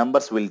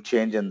numbers will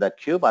change in the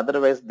cube.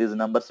 Otherwise, these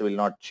numbers will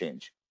not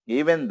change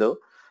even though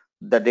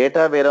the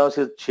data warehouse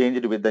is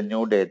changed with the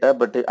new data,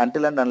 but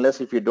until and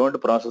unless if you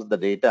don't process the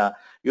data,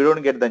 you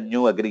don't get the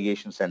new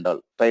aggregations and all.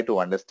 Try to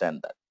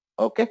understand that.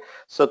 Okay,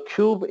 so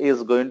cube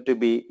is going to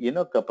be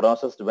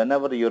processed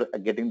whenever you're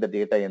getting the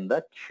data in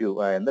the cube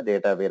in the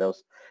data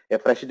warehouse.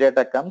 If fresh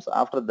data comes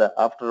after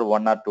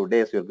 1 or 2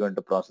 days, you're going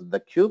to process the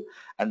cube,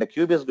 and the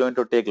cube is going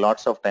to take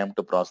lots of time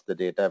to process the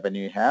data. When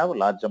you have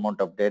large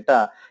amount of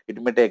data,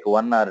 it may take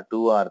 1 or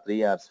 2 or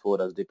 3 hours,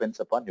 4 hours, depends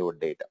upon your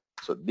data.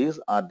 So these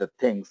are the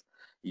things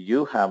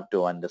you have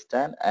to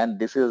understand, and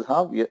this is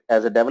how you,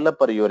 as a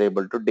developer, you are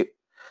able to do.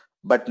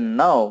 But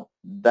now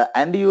the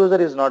end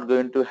user is not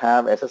going to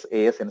have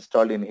SSAS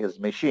installed in his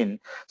machine.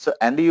 So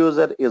end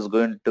user is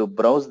going to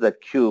browse the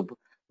cube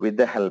with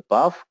the help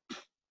of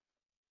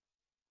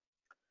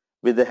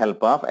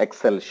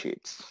Excel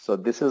sheets. So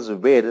this is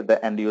where the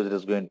end user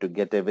is going to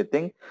get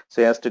everything.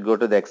 So he has to go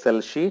to the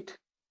Excel sheet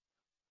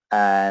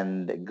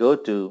and go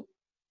to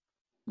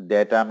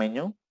data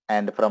menu,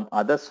 and from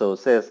other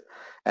sources,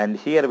 and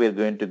here we're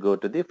going to go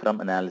to the from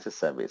analysis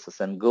services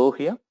and go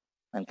here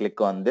and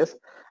click on this,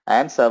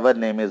 and server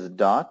name is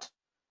dot,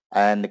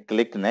 and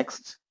click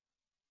next.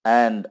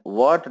 And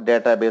what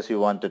database you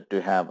wanted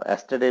to have.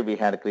 Yesterday we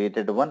had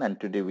created one and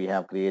today we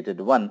have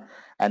created one,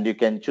 and you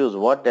can choose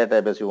what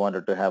database you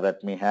wanted to have.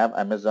 Let me have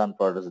Amazon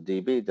Products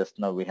DB. Just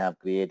now we have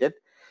created.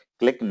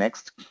 Click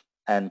next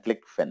and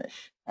click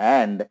finish.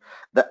 And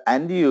the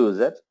end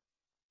user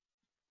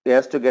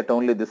has to get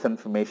only this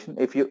information.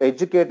 If you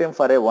educate him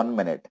for a 1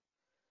 minute,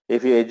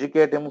 if you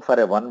educate him for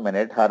a 1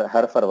 minute,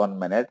 her for 1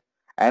 minute,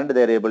 and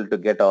they're able to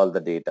get all the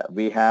data.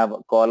 We have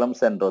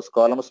columns and rows.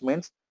 Columns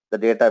means the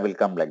data will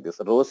come like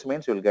this. Rows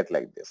means you'll get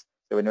like this.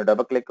 So when you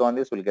double click on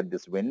this, we'll get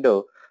this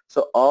window.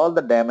 So all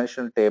the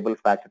dimensional table,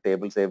 fact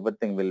tables,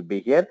 everything will be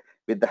here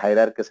with the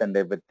hierarchies and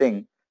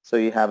everything. So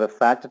you have a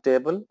fact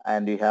table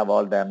and you have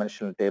all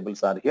dimensional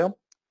tables are here.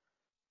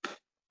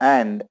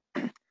 And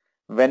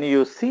when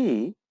you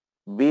see,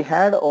 we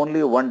had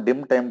only one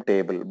dim time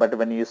table, but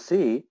when you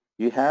see,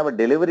 you have a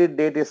delivery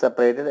date is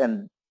separated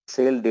and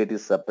sale date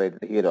is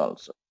separated here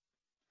also.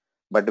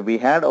 But we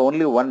had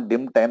only one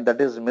dim time that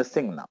is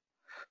missing now.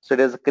 So it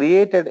has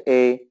created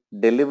a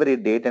delivery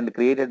date and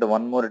created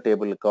one more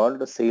table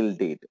called sale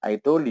date. I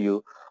told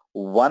you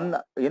one,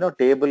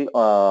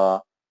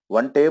 table,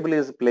 one table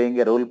is playing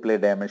a role play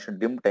dimension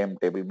dim time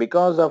table.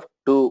 Because of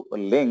two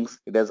links,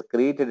 it has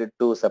created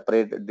two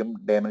separate dim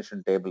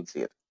dimension tables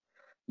here.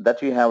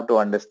 That you have to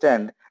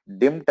understand.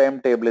 Dim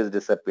time table is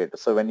disappeared.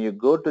 So when you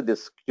go to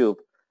this cube,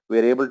 we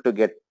are able to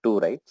get two,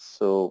 right?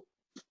 So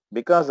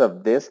because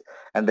of this,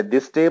 and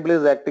this table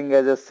is acting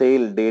as a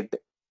sale date,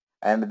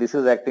 and this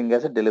is acting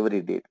as a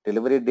delivery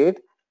date,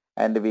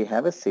 and we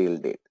have a sale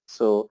date.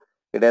 So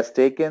it has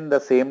taken the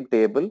same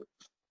table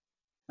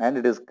and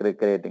it is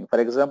creating. For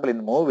example,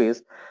 in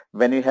movies,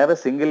 when you have a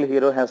single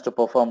hero has to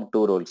perform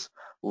two roles.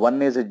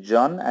 One is a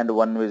John and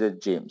one is a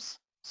James.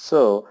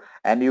 So,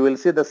 and you will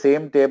see the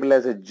same table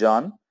as a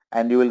John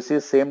and you will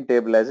see same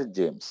table as a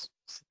James.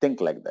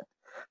 Think like that.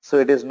 So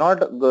it is not,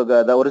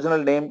 the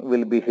original name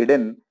will be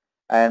hidden,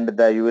 and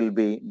you will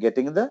be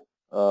getting the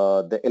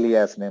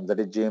alias name, that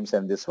is James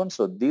and this one.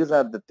 So these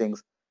are the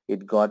things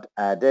it got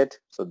added,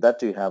 so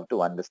that you have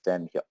to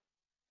understand here.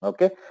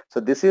 Okay, so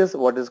this is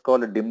what is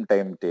called a dim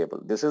time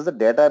table. This is the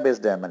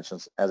database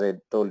dimensions, as I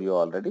told you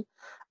already.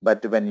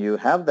 But when you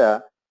have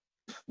the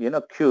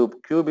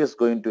cube is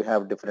going to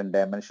have different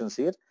dimensions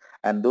here,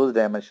 and those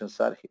dimensions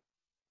are here.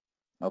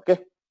 Okay,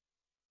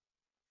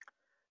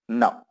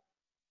 now,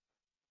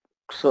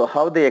 so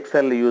how the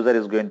Excel user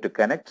is going to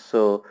connect?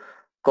 So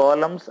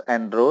columns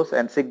and rows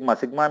and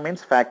sigma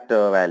means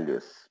factor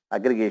values,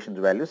 aggregations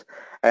values,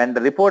 and the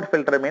report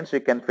filter means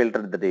you can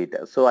filter the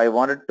data. So I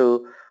wanted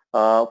to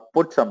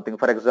put something,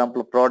 for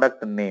example,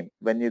 product name.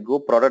 When you go,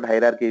 product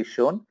hierarchy is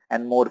shown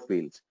and more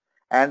fields,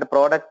 and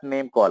product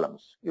name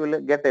columns, you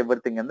will get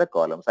everything in the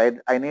columns.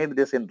 I need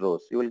this in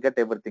rows, you will get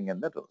everything in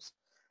the rows.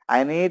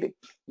 I need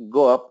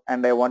go up,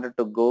 and I wanted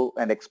to go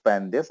and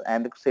expand this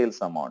and sales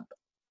amount.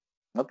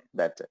 Okay,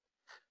 that's it.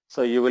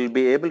 So you will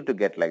be able to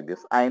get like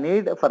this. I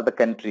need for the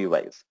country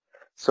wise.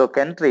 So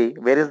country,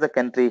 where is the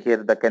country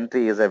here? The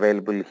country is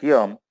available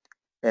here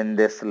in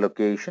this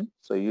location.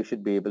 So you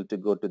should be able to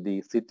go to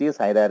the cities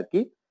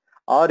hierarchy,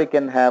 or you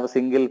can have a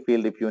single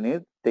field if you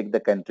need, take the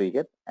country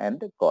here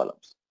and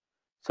columns.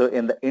 So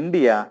in the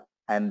India,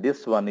 and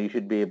this one you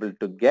should be able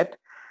to get,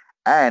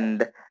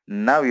 and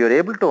now you're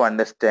able to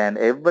understand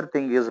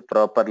everything is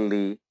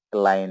properly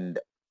aligned.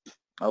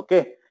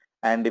 Okay,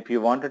 and if you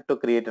wanted to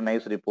create a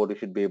nice report, you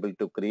should be able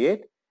to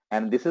create.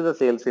 And this is the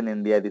sales in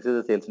India, this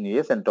is the sales in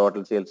US, and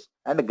total sales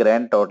and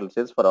grand total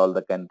sales for all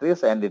the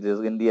countries, and it is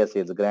India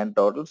sales grand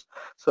totals.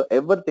 So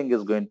everything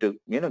is going to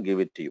give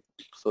it to you.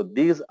 So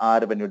these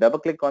are, when you double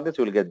click on this,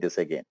 you will get this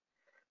again.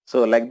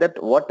 So like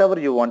that, whatever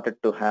you wanted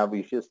to have,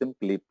 you should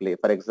simply play.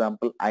 For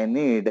example, I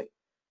need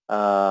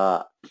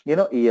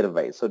year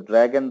wise. So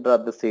drag and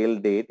drop the sale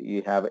date,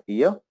 you have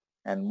year,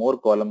 and more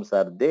columns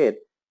are there.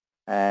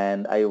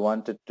 And I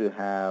wanted to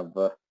have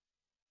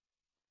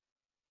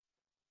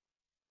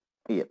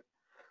here.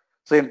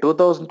 So in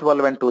 2012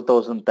 and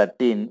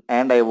 2013,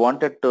 and I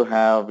wanted to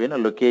have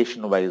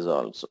location wise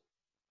also.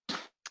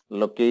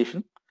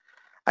 Location,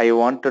 I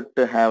wanted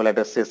to have, let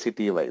us say,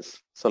 city wise.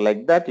 So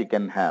like that you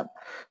can have.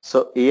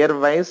 So year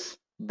wise,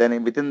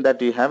 then within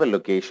that you have a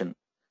location.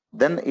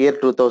 Then year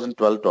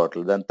 2012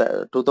 total. Then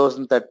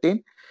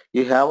 2013,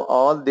 you have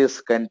all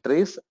these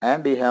countries,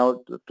 and you have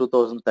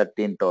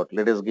 2013 total.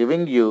 It is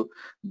giving you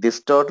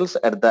these totals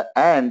at the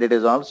end. It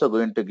is also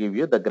going to give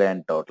you the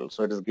grand total.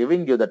 So it is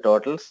giving you the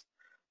totals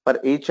for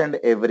each and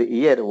every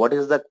year. What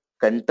is the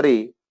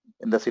country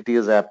in the city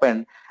has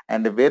happened,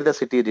 and where the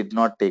city did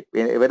not take,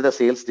 where the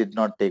sales did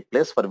not take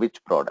place for which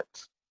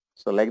products.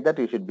 So like that,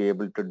 you should be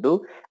able to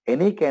do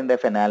any kind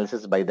of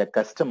analysis by the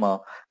customer.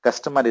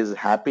 Customer is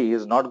happy, he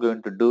is not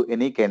going to do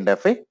any kind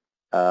of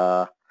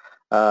a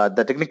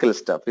the technical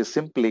stuff, is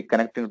simply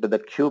connecting to the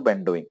cube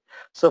and doing.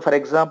 So for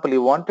example,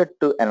 you wanted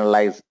to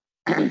analyze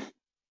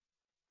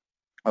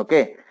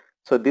okay,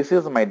 so this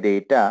is my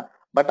data,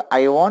 but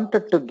I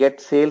wanted to get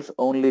sales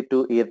only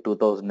to year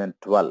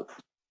 2012.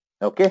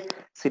 Okay,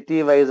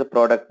 city wise,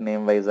 product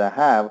name wise I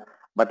have,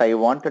 but I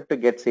wanted to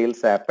get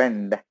sales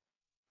append.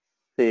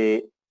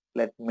 Say,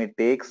 let me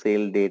take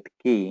sale date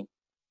key.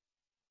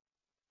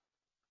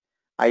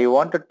 I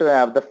wanted to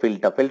have the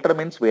filter. Filter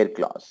means where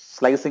clause,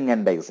 slicing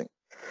and dicing.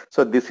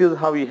 So this is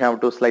how you have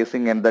to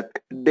slicing and the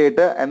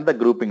data and the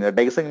grouping. The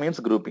dicing means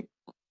grouping.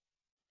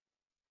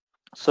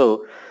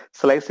 So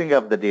slicing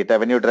of the data,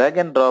 when you drag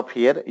and drop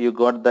here, you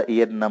got the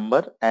year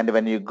number, and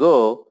when you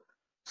go,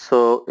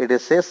 so it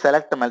is says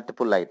select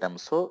multiple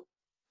items. So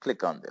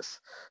click on this.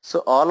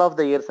 So all of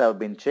the years have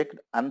been checked,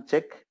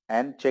 uncheck,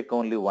 and check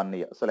only 1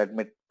 year. So let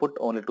me put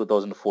only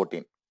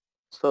 2014.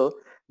 So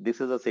this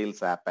is a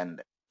sales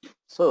append.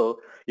 So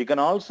you can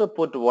also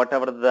put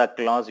whatever the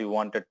clause you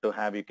wanted to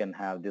have, you can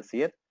have this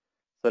here.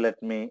 So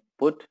let me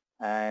put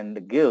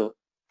and give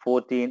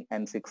 14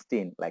 and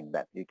 16 like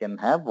that. You can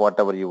have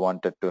whatever you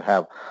wanted to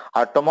have.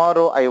 Or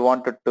tomorrow I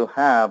wanted to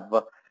have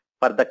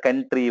for the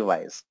country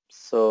wise.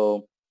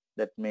 So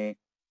let me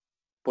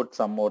put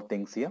some more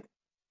things here.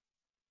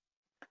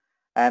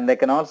 And they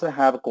can also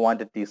have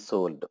quantity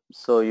sold.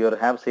 So you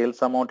have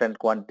sales amount and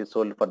quantity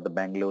sold for the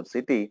Bangalore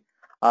city,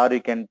 or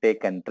you can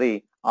take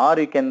country, or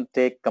you can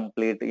take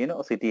complete,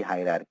 city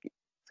hierarchy.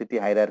 City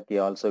hierarchy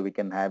also we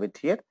can have it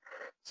here.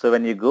 So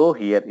when you go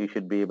here, you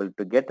should be able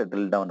to get a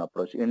drill down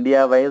approach.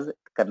 India wise,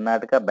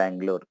 Karnataka,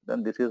 Bangalore,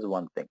 then this is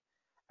one thing.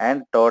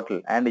 And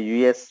total and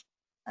US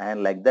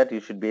and like that, you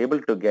should be able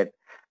to get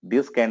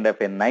this kind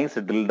of a nice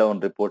drill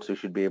down reports you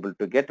should be able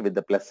to get with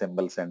the plus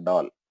symbols and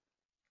all.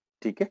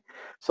 Okay,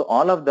 so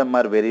all of them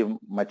are very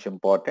much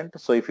important.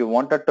 So if you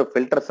wanted to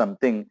filter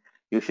something,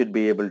 you should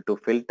be able to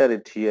filter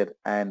it here,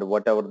 and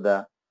whatever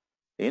the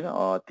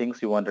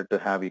things you wanted to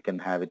have, you can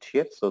have it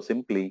here. So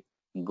simply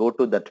go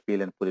to that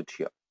field and put it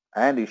here,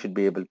 and you should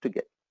be able to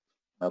get.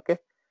 Okay,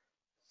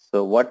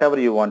 so whatever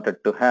you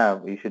wanted to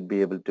have, you should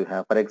be able to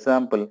have. For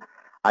example,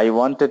 I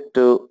wanted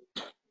to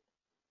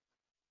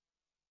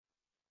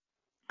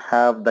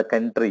have the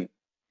country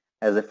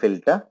as a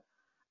filter,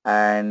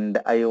 and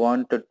I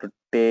wanted to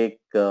take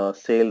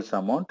sales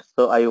amount.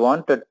 So I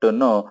wanted to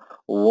know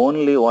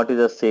only what is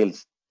the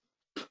sales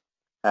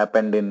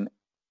happened in.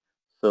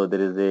 So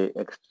there is a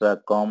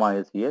extra comma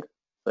is here.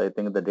 So I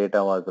think the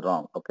data was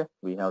wrong. Okay,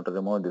 we have to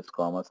remove this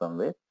comma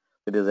somewhere.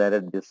 It is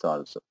added this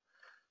also.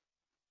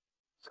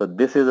 So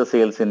this is the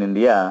sales in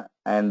India,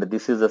 and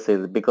this is the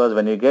sales, because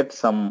when you get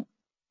some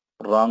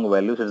wrong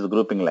values, it is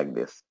grouping like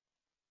this.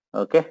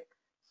 Okay,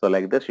 so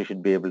like this you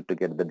should be able to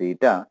get the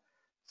data.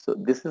 So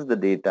this is the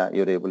data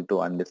you're able to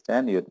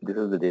understand. This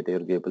is the data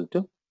you're able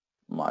to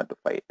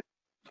modify it.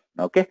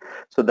 Okay,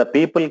 so the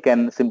people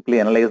can simply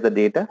analyze the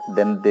data,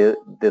 then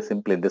they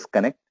simply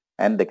disconnect,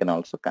 and they can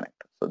also connect.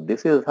 So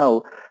this is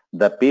how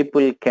the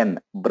people can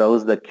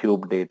browse the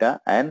cube data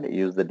and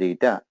use the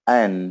data.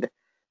 And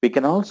we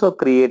can also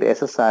create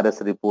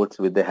SSRS reports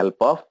with the help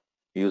of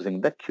using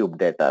the cube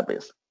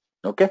database.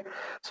 Okay,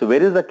 so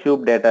where is the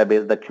cube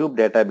database? The cube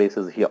database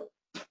is here.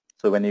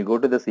 So when you go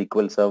to the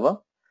SQL server,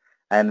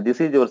 and this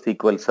is your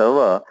SQL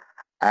server,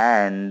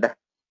 and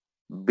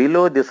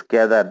below this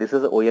gather, this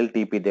is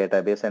OLTP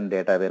database and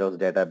data warehouse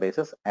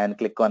databases, and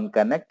click on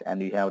connect,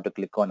 and you have to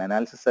click on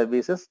analysis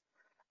services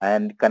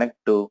and connect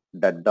to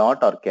the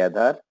dot or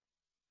gather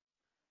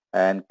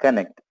and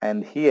connect.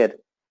 And here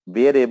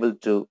we are able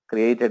to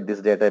create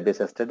this database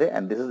yesterday,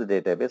 and this is the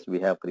database we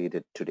have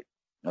created today.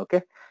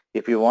 Okay,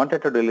 if you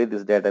wanted to delete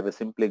this database,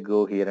 simply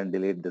go here and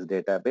delete this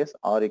database,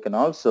 or you can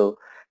also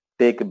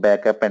take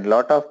backup, and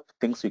lot of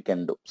things you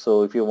can do.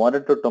 So if you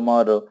wanted to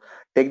tomorrow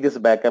take this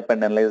backup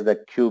and analyze the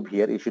cube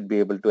here, you should be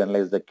able to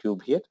analyze the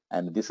cube here.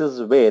 And this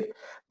is where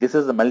this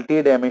is a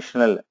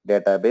multi-dimensional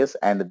database,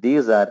 and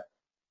these are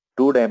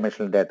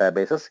two-dimensional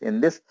databases. In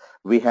this,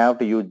 we have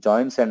to use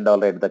joins and all,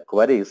 right, the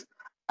queries.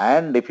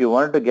 And if you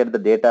want to get the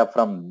data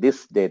from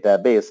this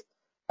database,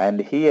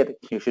 and here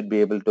you should be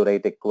able to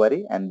write a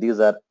query, and these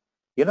are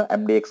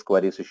MDX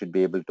queries you should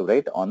be able to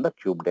write on the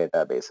cube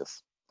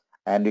databases.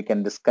 And you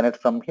can disconnect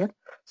from here.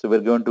 So we're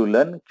going to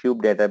learn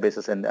cube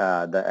databases and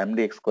the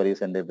MDX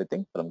queries and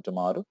everything from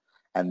tomorrow.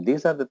 And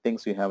these are the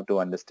things you have to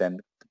understand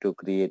to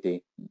create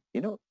a,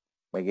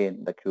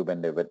 again, the cube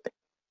and everything.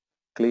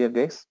 Clear,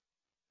 guys?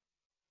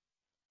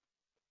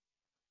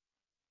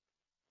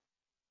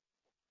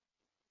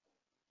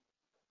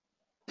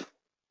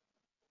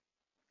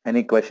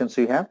 Any questions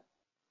you have?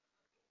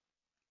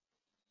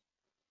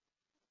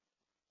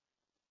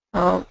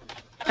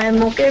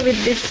 I'm okay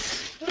with this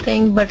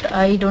thing, but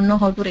I don't know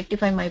how to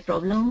rectify my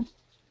problem.